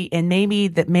here? Maybe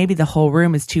the whole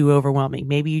room is too overwhelming.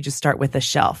 Maybe you just start with a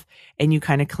shelf and you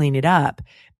kind of clean it up,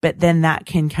 but then that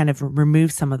can kind of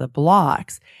remove some of the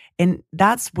blocks. And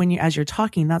that's when as you're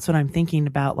talking, that's what I'm thinking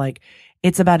about. Like,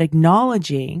 it's about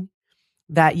acknowledging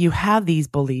that you have these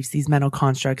beliefs, these mental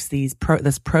constructs, this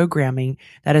programming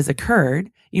that has occurred.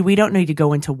 We don't need to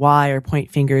go into why or point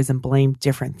fingers and blame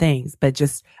different things, but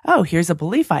just, oh, here's a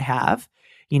belief I have,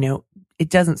 it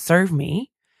doesn't serve me,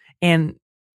 and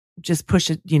just push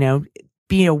it,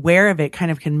 be aware of it, kind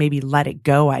of can maybe let it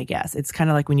go, I guess. It's kind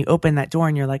of like when you open that door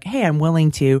and you're like, hey, I'm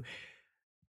willing to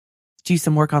do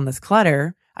some work on this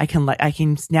clutter. I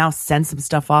can now send some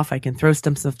stuff off. I can throw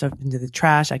some stuff into the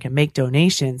trash. I can make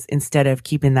donations instead of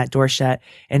keeping that door shut.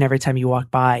 And every time you walk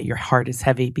by, your heart is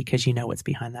heavy because you know what's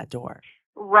behind that door.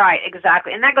 Right,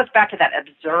 exactly. And that goes back to that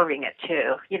observing it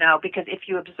too, because if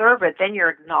you observe it, then you're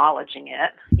acknowledging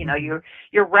it,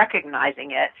 you're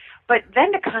recognizing it. But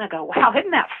then to kind of go, wow,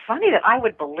 isn't that funny that I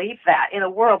would believe that in a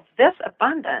world this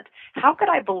abundant? How could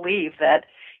I believe that,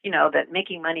 that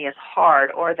making money is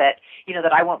hard, or that,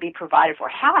 that I won't be provided for?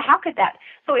 How could that?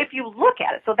 So if you look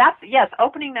at it, so that's, yes,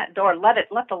 opening that door, let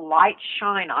the light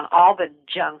shine on all the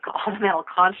junk, all the mental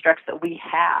constructs that we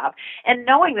have, and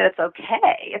knowing that it's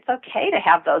okay. It's okay to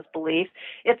have those beliefs.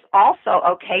 It's also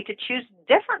okay to choose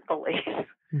different beliefs.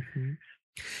 Mm-hmm.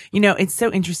 It's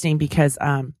so interesting because,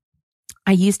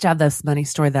 I used to have this money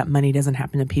story that money doesn't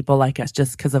happen to people like us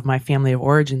just because of my family of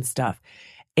origin stuff.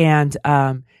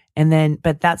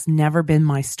 But that's never been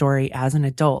my story as an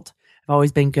adult. I've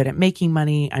always been good at making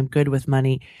money. I'm good with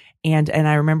money. And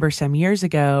I remember some years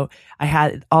ago, I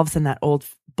had all of a sudden that old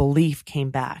belief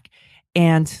came back,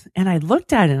 and I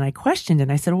looked at it and I questioned it,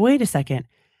 and I said, wait a second,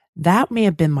 that may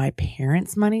have been my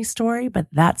parents' money story, but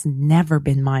that's never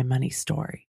been my money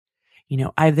story.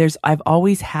 I've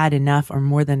always had enough or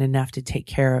more than enough to take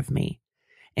care of me.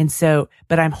 And so,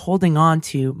 but I'm holding on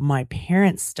to my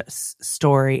parents'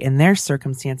 story and their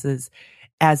circumstances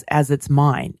as it's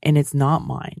mine, and it's not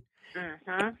mine.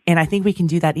 Mm-hmm. And I think we can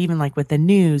do that even like with the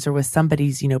news or with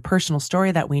somebody's, personal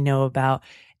story that we know about,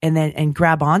 and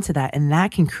grab onto that. And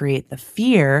that can create the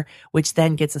fear, which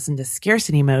then gets us into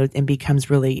scarcity mode and becomes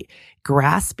really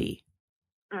graspy.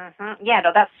 Mm-hmm. Yeah,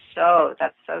 no, that's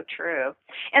so true.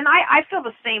 And I feel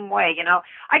the same way,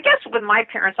 I guess with my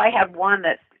parents, I had one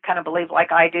that kind of believed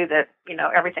like I do that,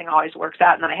 everything always works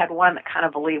out. And then I had one that kind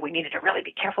of believed we needed to really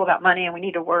be careful about money and we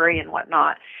need to worry and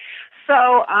whatnot. So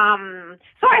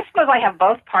I suppose I have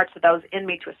both parts of those in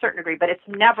me to a certain degree, but it's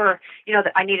never,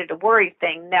 that I needed to worry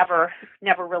thing never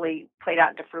really played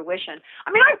out into fruition.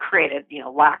 I've created,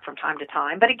 lack from time to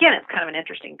time, but again, it's kind of an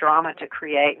interesting drama to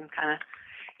create and kind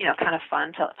of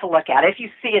fun to look at if you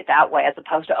see it that way, as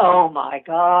opposed to, oh my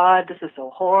God, this is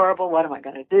so horrible. What am I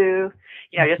going to do?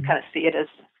 Just kind of see it as,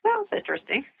 well, it's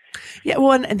interesting. Yeah.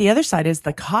 Well, and the other side is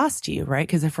the cost to you, right?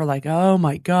 Because if we're like, oh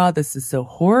my God, this is so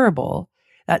horrible,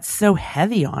 that's so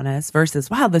heavy on us versus,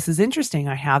 wow, this is interesting.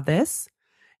 I have this,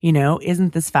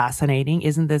 isn't this fascinating?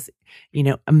 Isn't this,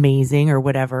 amazing or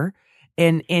whatever?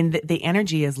 And the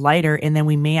energy is lighter. And then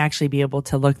we may actually be able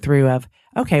to look through of,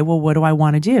 okay, well, what do I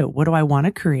want to do? What do I want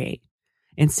to create?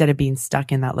 Instead of being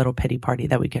stuck in that little pity party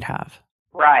that we could have.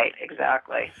 Right,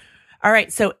 exactly. All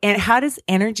right. So, and how does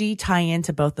energy tie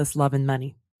into both this love and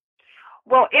money?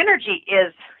 Well, energy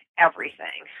is everything.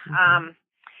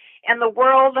 And the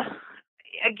world,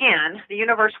 again, the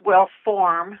universe will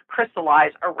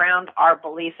crystallize around our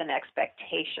beliefs and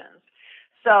expectations.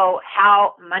 So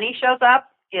how money shows up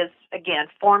is, again,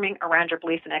 forming around your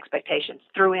beliefs and expectations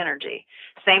through energy.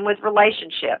 Same with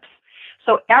relationships.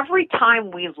 So every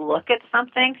time we look at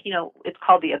something, it's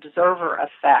called the observer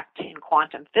effect in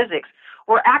quantum physics,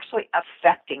 we're actually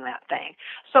affecting that thing.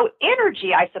 So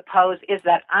energy, I suppose, is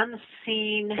that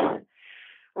unseen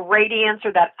radiance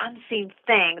or that unseen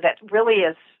thing that really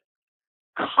is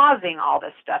causing all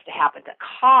this stuff to happen, to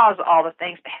cause all the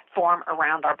things to form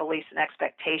around our beliefs and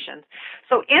expectations.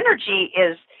 So energy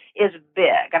is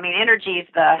big. I mean, energy is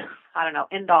the,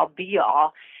 end-all,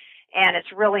 be-all. And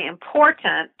it's really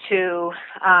important to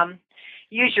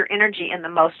use your energy in the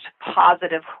most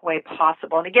positive way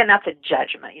possible. And again, that's a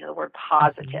judgment, the word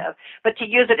positive, but to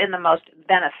use it in the most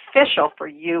beneficial for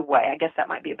you way. I guess that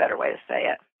might be a better way to say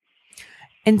it.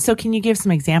 And so can you give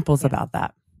some examples about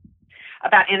that?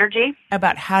 About energy?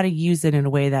 About how to use it in a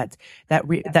way that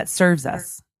serves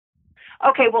us.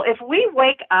 Okay, well, if we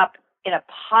wake up in a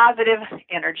positive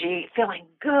energy, feeling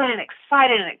good and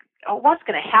excited and what's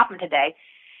going to happen today,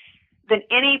 then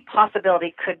any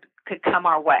possibility could come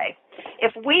our way.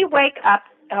 If we wake up,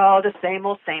 the same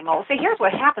old, see, here's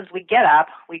what happens. We get up,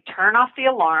 we turn off the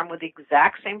alarm with the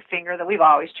exact same finger that we've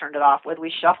always turned it off with.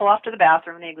 We shuffle off to the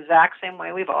bathroom the exact same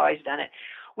way we've always done it.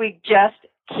 We just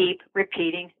keep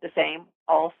repeating the same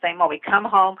old. We come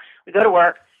home, we go to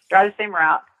work, drive the same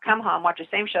route, come home, watch the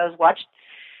same shows,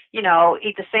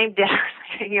 eat the same dinner,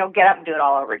 get up and do it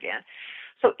all over again.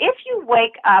 So if you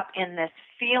wake up in this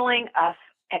feeling of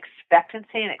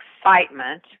expectancy and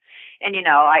excitement, and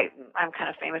I'm kind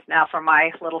of famous now for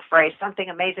my little phrase, something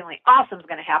amazingly awesome is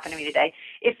going to happen to me today.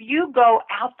 If you go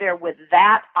out there with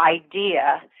that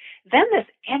idea, then this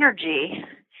energy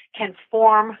can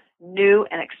form new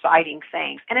and exciting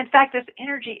things. And in fact, this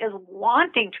energy is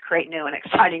wanting to create new and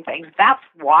exciting things. That's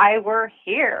why we're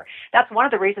here. That's one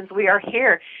of the reasons we are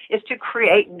here, is to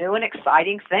create new and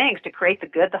exciting things, to create the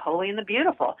good, the holy, and the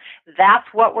beautiful. That's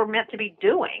what we're meant to be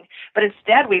doing. But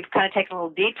instead, we've kind of taken a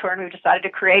little detour and we've decided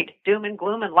to create doom and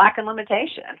gloom and lack and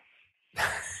limitation.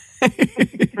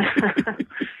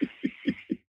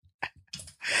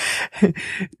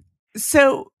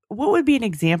 So what would be an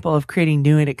example of creating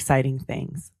new and exciting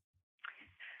things?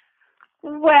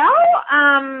 Well,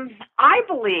 I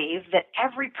believe that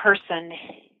every person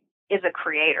is a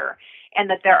creator and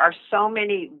that there are so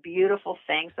many beautiful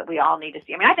things that we all need to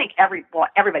see. I mean, I think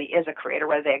everybody is a creator,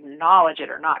 whether they acknowledge it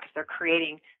or not, because they're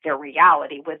creating their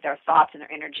reality with their thoughts and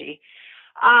their energy.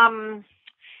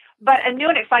 But a new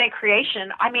and exciting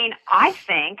creation, I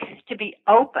think to be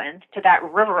open to that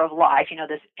river of life,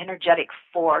 this energetic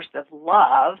force of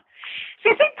love. See,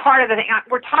 I think part of the thing,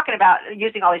 we're talking about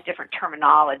using all these different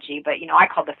terminology, but, I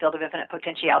call it the field of infinite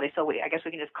potentiality, so I guess we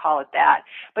can just call it that.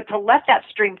 But to let that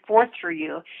stream forth through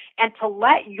you and to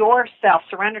let yourself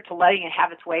surrender to letting it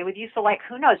have its way with you. So,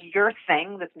 who knows, your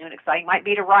thing that's new and exciting might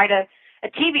be to write a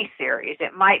TV series.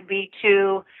 It might be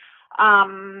to,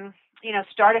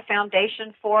 start a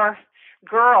foundation for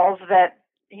girls that,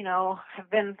 have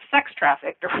been sex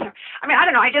trafficked or whatever. I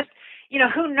don't know.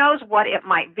 Who knows what it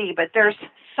might be, but there's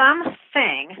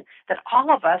something that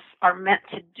all of us are meant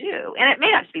to do. And it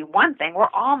may not just be one thing. We're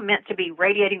all meant to be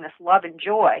radiating this love and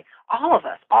joy, all of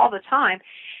us, all the time.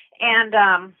 And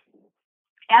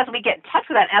as we get in touch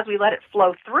with that, as we let it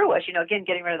flow through us, again,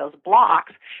 getting rid of those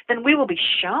blocks, then we will be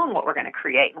shown what we're going to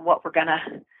create and what we're going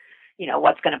to,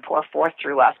 what's going to pour forth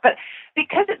through us. But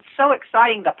because it's so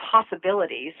exciting, the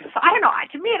possibilities, so I don't know,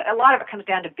 to me, a lot of it comes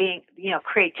down to being,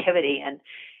 creativity and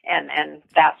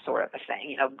that sort of a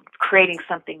thing, creating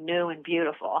something new and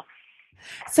beautiful.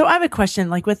 So I have a question,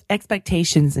 with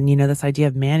expectations and, this idea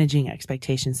of managing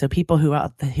expectations. So people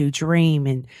who dream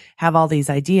and have all these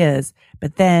ideas,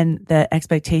 but then the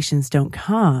expectations don't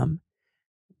come.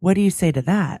 What do you say to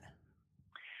that?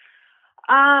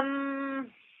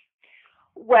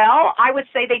 Well, I would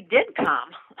say they did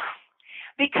come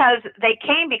because they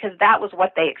came because that was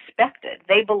what they expected.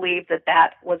 They believed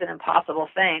that was an impossible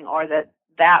thing, or that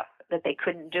they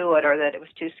couldn't do it, or that it was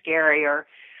too scary, or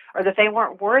or that they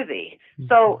weren't worthy.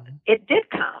 So it did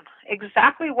come.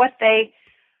 Exactly what they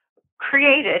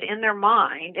created in their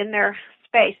mind, in their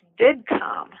space, did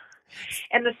come.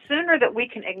 And the sooner that we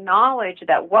can acknowledge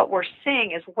that what we're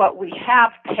seeing is what we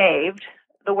have paved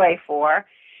the way for,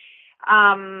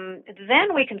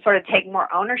 then we can sort of take more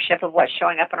ownership of what's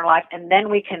showing up in our life, and then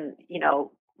we can,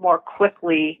 more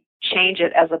quickly change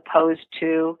it as opposed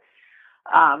to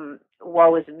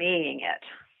woe is meing it.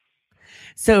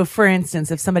 So, for instance,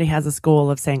 if somebody has this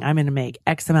goal of saying, I'm going to make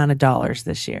X amount of dollars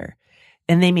this year,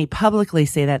 and they may publicly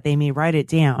say that, they may write it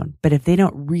down, but if they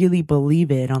don't really believe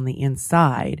it on the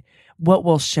inside, what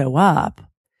will show up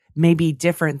may be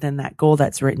different than that goal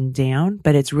that's written down,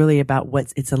 but it's really about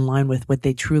it's in line with what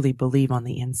they truly believe on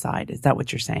the inside. Is that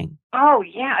what you're saying? Oh,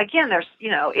 yeah. Again, there's,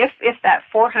 if that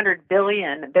 400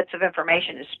 billion bits of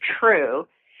information is true,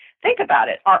 think about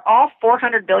it. Are all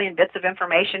 400 billion bits of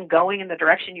information going in the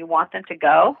direction you want them to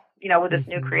go, with this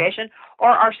new creation? Or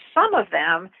are some of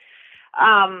them,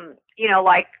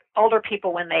 like older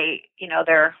people when they,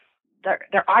 their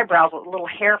eyebrows, a little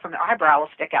hair from their eyebrow will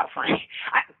stick out funny.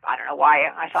 I don't know why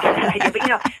I thought that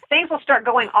idea, but things will start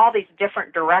going all these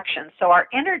different directions. So our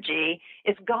energy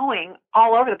is going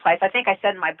all over the place. I think I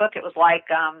said in my book it was like,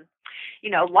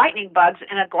 lightning bugs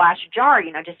in a glass jar.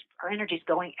 Just our energy's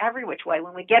going every which way.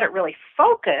 When we get it really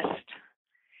focused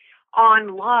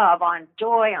on love, on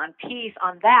joy, on peace,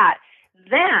 on that,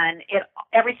 then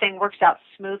everything works out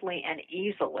smoothly and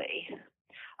easily.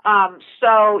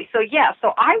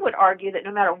 So I would argue that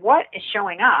no matter what is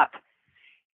showing up,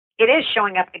 it is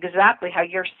showing up exactly how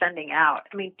you're sending out.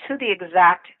 I mean, to the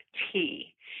exact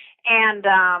T. And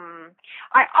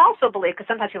I also believe, because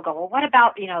sometimes people go, well, what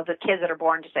about, the kids that are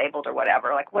born disabled or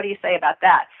whatever? Like, what do you say about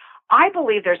that? I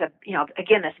believe there's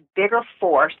again, this bigger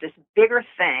force, this bigger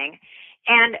thing,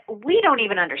 and we don't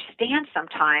even understand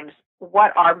sometimes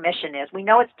what our mission is. We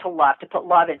know it's to love, to put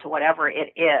love into whatever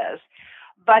it is.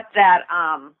 But that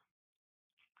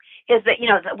is that,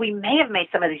 that we may have made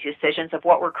some of these decisions of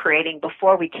what we're creating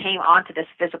before we came onto this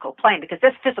physical plane, because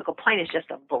this physical plane is just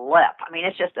a blip. I mean,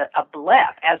 it's just a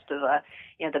blip as to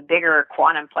the, the bigger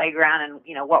quantum playground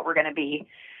and, what we're going to be,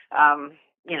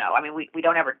 we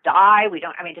don't ever die.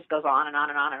 It just goes on and on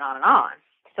and on and on and on.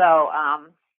 So,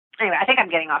 anyway, I think I'm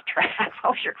getting off track.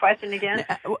 What was your question again?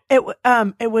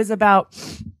 It was about,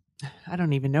 I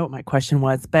don't even know what my question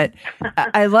was, but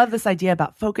I love this idea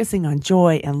about focusing on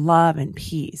joy and love and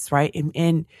peace, right?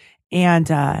 And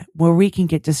where we can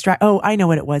get distracted. Oh, I know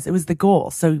what it was. It was the goal.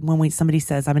 So when somebody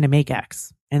says, I'm going to make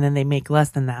X, and then they make less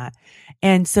than that.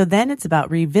 And so then it's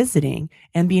about revisiting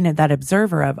and being that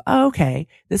observer of, oh, okay,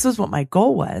 this is what my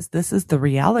goal was. This is the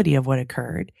reality of what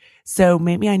occurred. So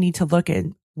maybe I need to look at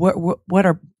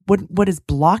what is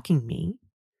blocking me,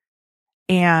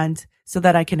 and so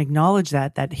that I can acknowledge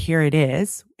that here it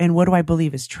is, and what do I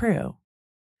believe is true?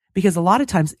 Because a lot of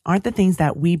times, aren't the things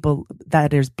that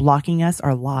that is blocking us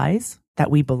are lies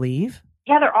that we believe?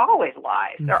 Yeah, they're always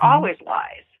lies. Mm-hmm. They're always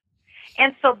lies.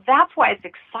 And so that's why it's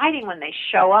exciting when they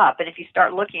show up. And if you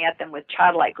start looking at them with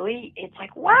childlike glee, it's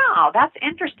like, wow, that's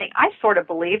interesting. I sort of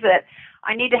believe that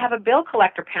I need to have a bill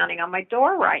collector pounding on my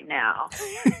door right now.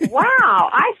 Wow,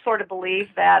 I sort of believe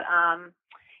that,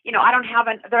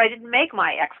 that I didn't make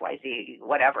my XYZ,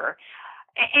 whatever.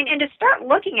 And to start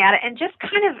looking at it and just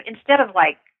kind of, instead of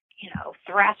like,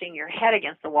 thrashing your head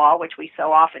against the wall, which we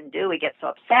so often do, we get so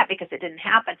upset because it didn't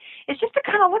happen. It's just to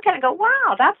kind of look at it and go,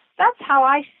 wow, that's how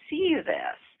I see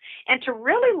this. And to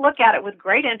really look at it with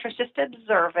great interest, just to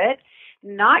observe it,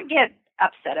 not get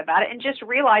upset about it, and just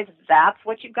realize that's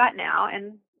what you've got now.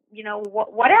 And,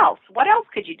 what else? What else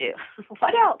could you do?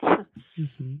 What else?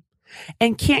 Mm-hmm.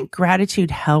 And can't gratitude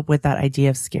help with that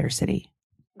idea of scarcity?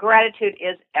 Gratitude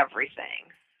is everything.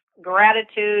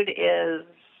 Gratitude is,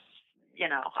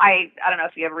 I don't know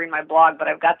if you ever read my blog, but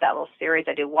I've got that little series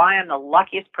I do, Why I'm the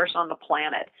Luckiest Person on the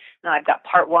Planet. Now I've got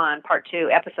part 1, part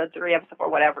 2, episode 3, episode 4,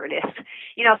 whatever it is.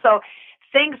 So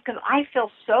things, because I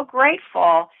feel so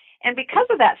grateful. And because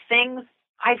of that,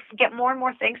 I get more and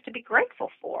more things to be grateful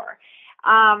for.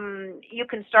 You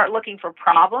can start looking for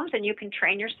problems, and you can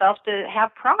train yourself to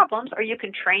have problems, or you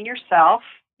can train yourself,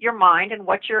 your mind, and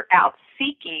what you're out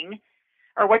seeking,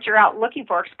 or what you're out looking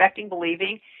for, expecting,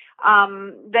 believing,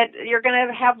 that you're going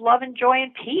to have love and joy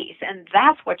and peace, and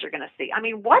that's what you're going to see. I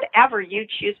mean, whatever you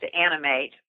choose to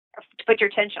animate, to put your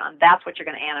attention on, that's what you're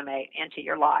going to animate into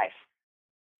your life.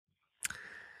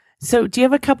 So do you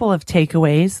have a couple of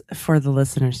takeaways for the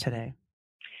listeners today?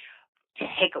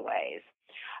 Takeaways.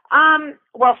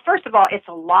 Well, first of all, it's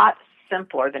a lot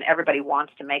simpler than everybody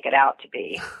wants to make it out to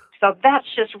be. So that's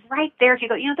just right there. If you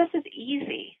go, this is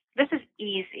easy. This is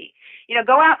easy.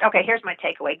 Go out. Okay, here's my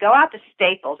takeaway. Go out to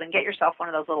Staples and get yourself one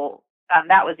of those little,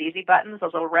 that was easy buttons,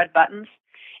 those little red buttons,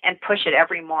 and push it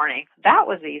every morning. That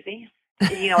was easy.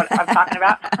 You know what I'm talking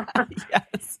about?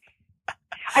 Yes.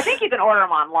 I think you can order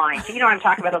them online. So you know what I'm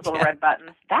talking about, those little red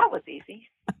buttons. That was easy.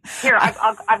 Here,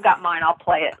 I've got mine. I'll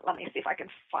play it. Let me see if I can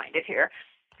find it here.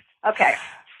 Okay.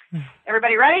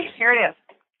 Everybody ready? Here it is.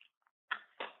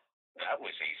 That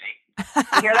was easy.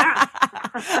 You hear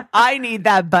that? I need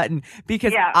that button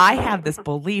because I have this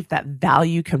belief that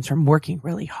value comes from working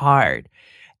really hard.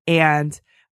 And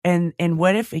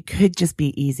what if it could just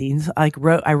be easy? I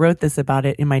wrote this about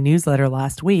it in my newsletter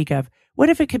last week of what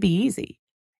if it could be easy?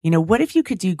 What if you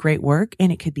could do great work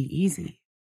and it could be easy?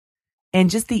 And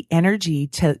just the energy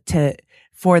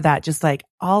for that, just like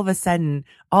all of a sudden,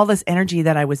 all this energy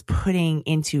that I was putting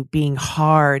into being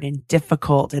hard and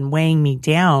difficult and weighing me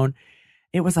down,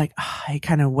 it was like, it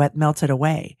kind of melted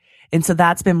away. And so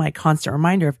that's been my constant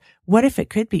reminder of what if it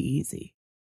could be easy?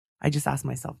 I just asked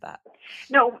myself that.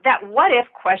 No, that what if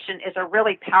question is a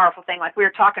really powerful thing. Like we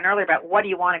were talking earlier about what do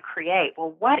you want to create?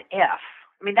 Well, what if?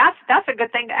 I mean, that's a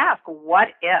good thing to ask. What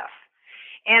if?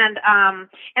 And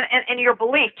your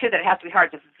belief too that it has to be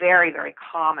hard is a very, very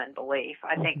common belief.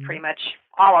 I think pretty much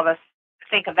all of us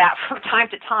think of that from time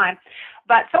to time.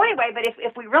 But so anyway,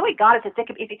 if we really got it to think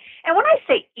of easy, and when I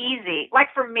say easy, like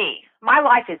for me, my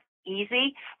life is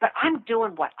easy, but I'm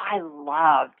doing what I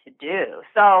love to do.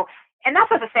 So, and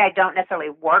that's not to say I don't necessarily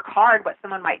work hard, what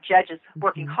someone might judge as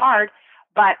working hard,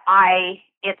 but I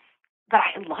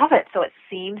love it, so it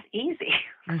seems easy.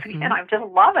 And I'm just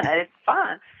loving it. It's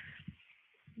fun.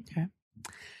 Okay.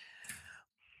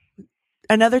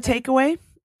 Another takeaway?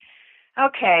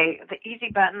 Okay, the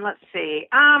easy button. Let's see.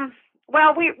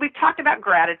 Well, we've talked about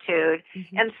gratitude,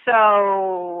 and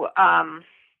so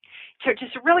to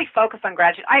just really focus on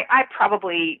gratitude. I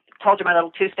probably told you my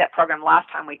little 2-step program last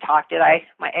time we talked. Did I?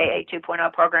 My AA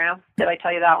 2.0 program. Did I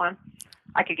tell you that one?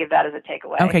 I could give that as a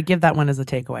takeaway. Okay, give that one as a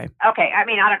takeaway. Okay. I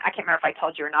mean, I can't remember if I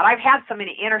told you or not. I've had so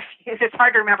many interviews. It's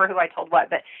hard to remember who I told what,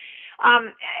 but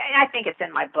I think it's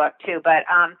in my book too. But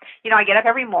I get up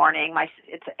every morning.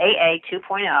 It's AA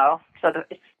 2.0, so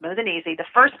it's smooth and easy. The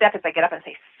first step is I get up and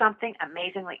say something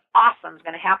amazingly awesome is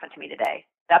going to happen to me today.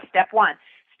 That's step 1.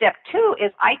 Step 2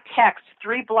 is I text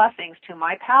 3 blessings to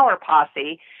my power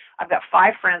posse. I've got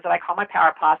 5 friends that I call my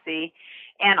power posse.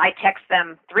 And I text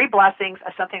them 3 blessings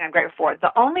of something I'm grateful for.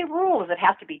 The only rule is it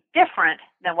has to be different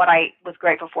than what I was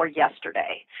grateful for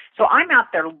yesterday. So I'm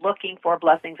out there looking for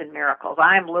blessings and miracles.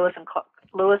 I'm Lewis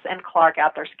and Clark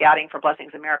out there scouting for blessings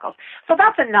and miracles. So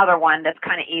that's another one that's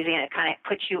kind of easy, and it kind of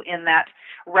puts you in that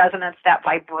resonance, that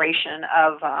vibration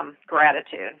of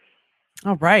gratitude.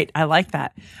 All right. I like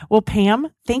that. Well, Pam,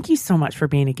 thank you so much for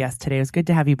being a guest today. It was good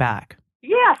to have you back.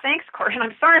 Yeah, thanks, Cory. And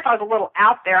I'm sorry if I was a little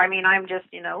out there. I mean, I'm just,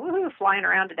 flying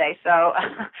around today. So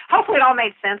hopefully it all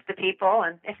made sense to people.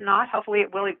 And if not, hopefully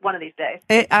it will one of these days.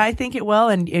 I think it will.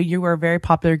 And you were a very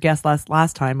popular guest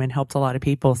last time and helped a lot of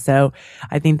people. So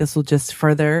I think this will just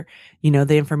further,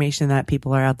 the information that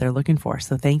people are out there looking for.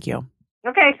 So thank you.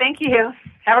 Okay, thank you.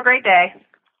 Have a great day.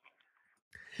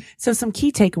 So some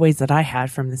key takeaways that I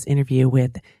had from this interview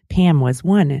with Pam was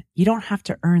 1, you don't have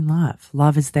to earn love.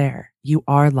 Love is there. You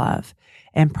are love.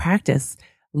 And practice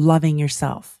loving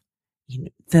yourself.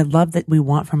 The love that we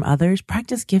want from others,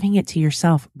 practice giving it to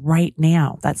yourself right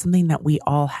now. That's something that we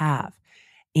all have.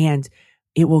 And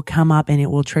it will come up and it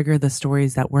will trigger the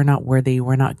stories that we're not worthy,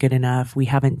 we're not good enough, we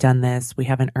haven't done this, we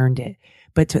haven't earned it.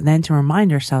 But to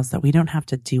remind ourselves that we don't have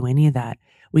to do any of that.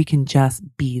 We can just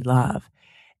be love.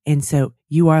 And so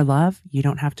you are love. You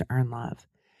don't have to earn love.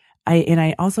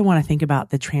 I also want to think about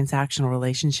the transactional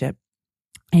relationship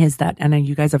is that, and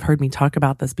you guys have heard me talk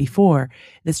about this before,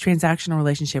 this transactional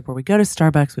relationship where we go to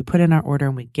Starbucks, we put in our order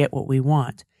and we get what we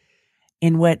want.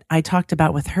 And what I talked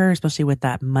about with her, especially with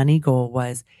that money goal,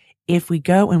 was if we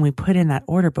go and we put in that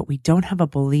order, but we don't have a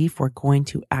belief we're going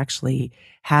to actually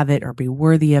have it or be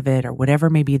worthy of it or whatever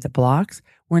may be the blocks,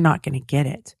 we're not going to get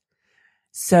it.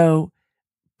 So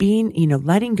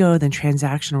letting go of the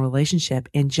transactional relationship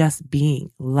and just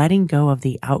letting go of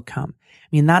the outcome. I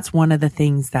mean, that's one of the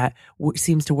things that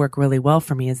seems to work really well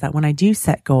for me is that when I do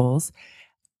set goals,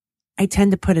 I tend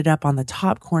to put it up on the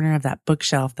top corner of that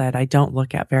bookshelf that I don't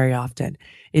look at very often.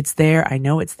 It's there. I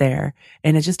know it's there.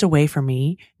 And it's just a way for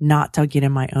me not to get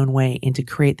in my own way and to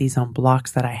create these own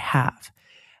blocks that I have.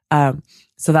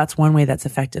 So that's one way that's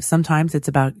effective. Sometimes it's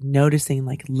about noticing,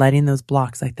 like letting those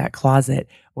blocks, like that closet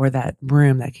or that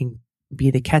room that can be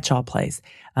the catch-all place,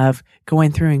 of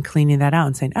going through and cleaning that out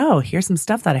and saying, oh, here's some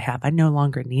stuff that I have. I no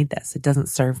longer need this. It doesn't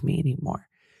serve me anymore.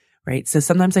 right? So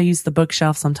sometimes I use the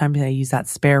bookshelf. Sometimes I use that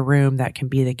spare room that can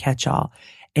be the catch-all.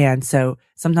 And so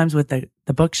sometimes with the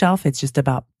bookshelf, it's just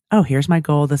about, oh, here's my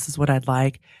goal. This is what I'd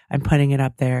like. I'm putting it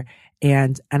up there,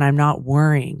 and I'm not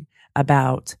worrying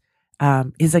about,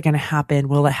 is it going to happen?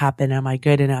 Will it happen? Am I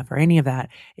good enough, or any of that?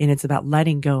 And it's about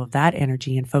letting go of that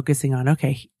energy and focusing on,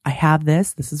 okay, I have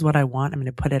this. This is what I want. I'm going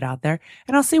to put it out there,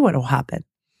 and I'll see what will happen.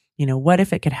 What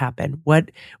if it could happen?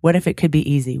 What if it could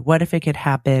be easy? What if it could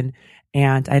happen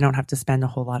and I don't have to spend a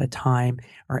whole lot of time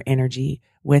or energy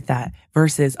with that,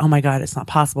 versus, oh my God, it's not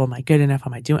possible. Am I good enough?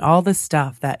 Am I doing all this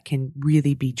stuff that can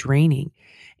really be draining?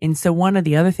 And so one of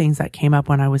the other things that came up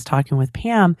when I was talking with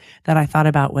Pam that I thought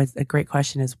about was a great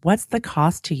question is, what's the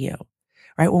cost to you?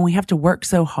 Right? When we have to work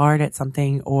so hard at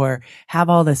something or have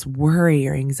all this worry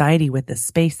or anxiety with this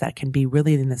space that can be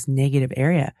really in this negative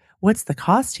area, what's the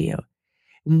cost to you?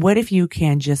 What if you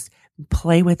can just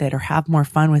play with it or have more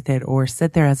fun with it or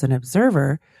sit there as an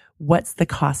observer? What's the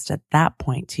cost at that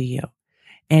point to you?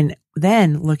 And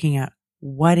then looking at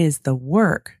what is the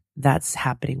work that's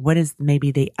happening? What is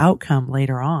maybe the outcome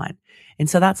later on? And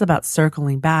so that's about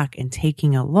circling back and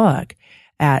taking a look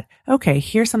at, okay,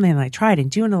 here's something that I tried,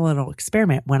 and doing a little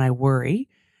experiment. When I worry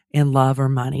in love or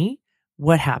money,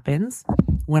 what happens?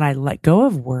 When I let go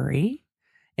of worry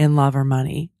in love or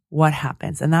money, what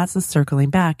happens? And that's the circling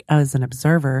back as an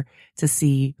observer to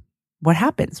see what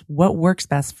happens, what works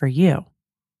best for you.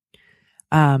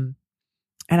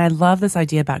 And I love this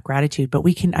idea about gratitude, but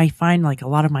I find like a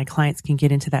lot of my clients can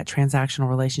get into that transactional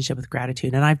relationship with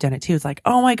gratitude. And I've done it too. It's like,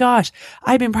 oh my gosh,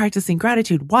 I've been practicing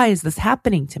gratitude. Why is this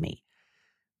happening to me?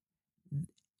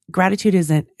 Gratitude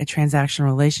isn't a transactional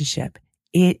relationship.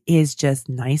 It is just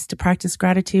nice to practice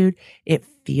gratitude. It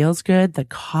feels good. The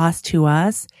cost to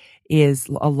us is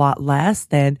a lot less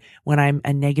than when I'm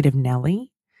a negative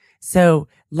Nelly. So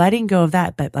letting go of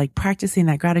that, but like practicing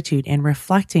that gratitude and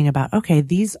reflecting about, okay,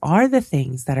 these are the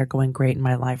things that are going great in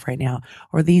my life right now,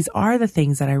 or these are the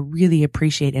things that I really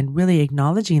appreciate, and really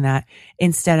acknowledging that,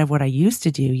 instead of what I used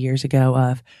to do years ago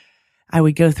of, I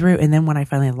would go through, and then when I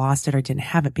finally lost it or didn't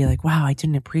have it, be like, wow, I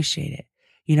didn't appreciate it.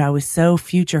 I was so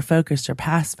future focused or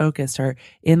past focused or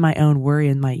in my own worry,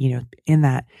 in my, in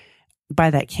that, by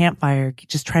that campfire,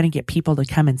 just trying to get people to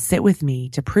come and sit with me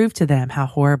to prove to them how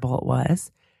horrible it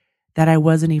was, that I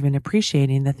wasn't even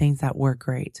appreciating the things that were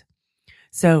great.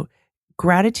 So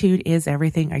gratitude is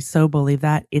everything. I so believe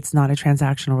that. It's not a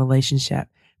transactional relationship.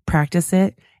 Practice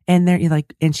it. And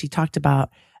and she talked about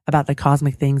the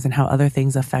cosmic things and how other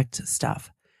things affect stuff.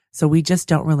 So we just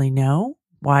don't really know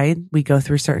why we go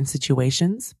through certain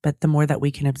situations, but the more that we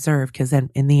can observe, because then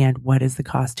in the end, what is the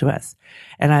cost to us?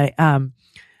 And I,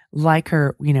 like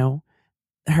her,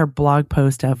 her blog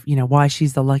post of, why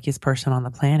she's the luckiest person on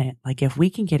the planet. Like, if we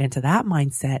can get into that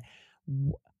mindset,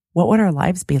 what would our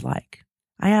lives be like?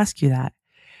 I ask you that.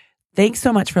 Thanks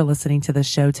so much for listening to the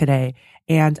show today.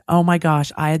 And oh my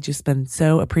gosh, I had just been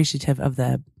so appreciative of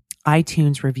the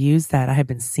iTunes reviews that I have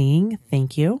been seeing.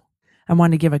 Thank you. I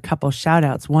want to give a couple shout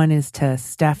outs. One is to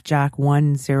Steph Jack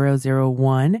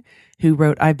 1001, who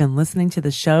wrote, I've been listening to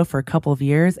the show for a couple of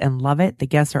years and love it. The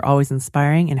guests are always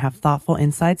inspiring and have thoughtful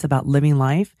insights about living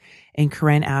life. And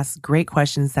Corinne asks great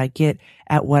questions that get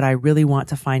at what I really want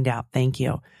to find out. Thank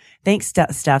you. Thanks,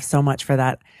 Steph, so much for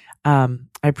that. I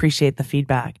appreciate the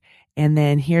feedback. And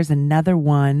then here's another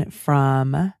one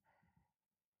from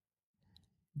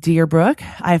Dear Brooke.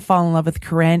 I fall in love with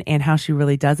Corinne and how she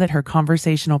really does it. Her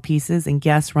conversational pieces and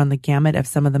guests run the gamut of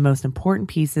some of the most important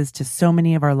pieces to so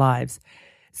many of our lives.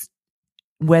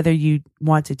 Whether you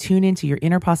want to tune into your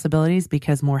inner possibilities,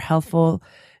 become more healthful,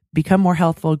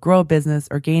 grow a business,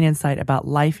 or gain insight about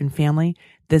life and family,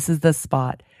 this is the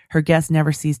spot. Her guests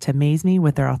never cease to amaze me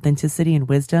with their authenticity and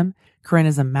wisdom. Corinne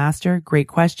is a master. Great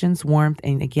questions, warmth,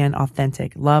 and again,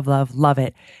 authentic. Love, love, love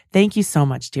it. Thank you so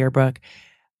much, dear Brooke.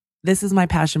 This is my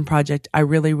passion project. I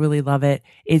really, really love it.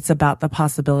 It's about the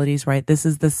possibilities, right? This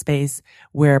is the space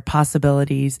where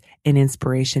possibilities and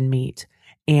inspiration meet.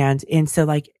 And so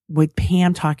like with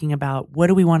Pam talking about, what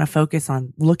do we want to focus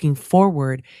on looking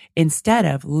forward instead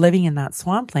of living in that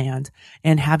swampland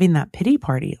and having that pity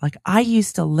party? Like, I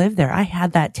used to live there. I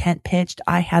had that tent pitched.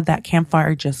 I had that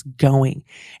campfire just going,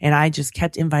 and I just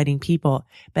kept inviting people.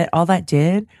 But all that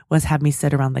did was have me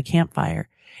sit around the campfire.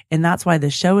 And that's why the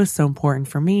show is so important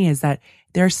for me, is that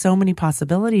there are so many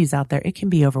possibilities out there. It can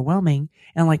be overwhelming.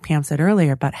 And like Pam said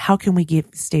earlier, about how can we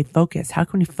stay focused? How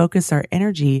can we focus our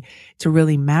energy to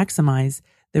really maximize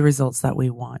the results that we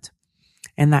want?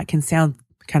 And that can sound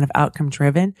kind of outcome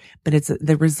driven, but it's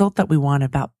the result that we want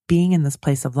about being in this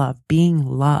place of love, being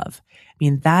love. I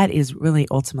mean, that is really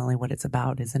ultimately what it's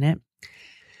about, isn't it?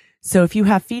 So if you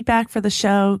have feedback for the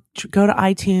show, go to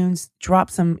iTunes,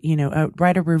 drop some,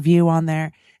 write a review on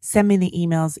there, send me the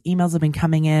emails. Emails have been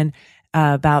coming in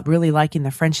about really liking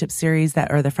the friendship series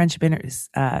the friendship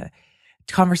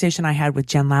conversation I had with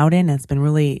Jen Loudon. It's been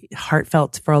really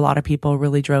heartfelt for a lot of people,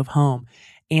 really drove home.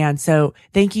 And so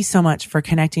thank you so much for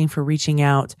connecting, for reaching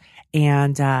out.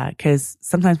 And, cause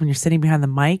sometimes when you're sitting behind the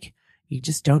mic, you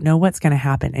just don't know what's going to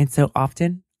happen. And so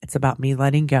often it's about me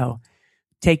letting go.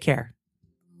 Take care.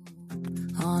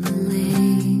 On a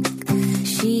lake.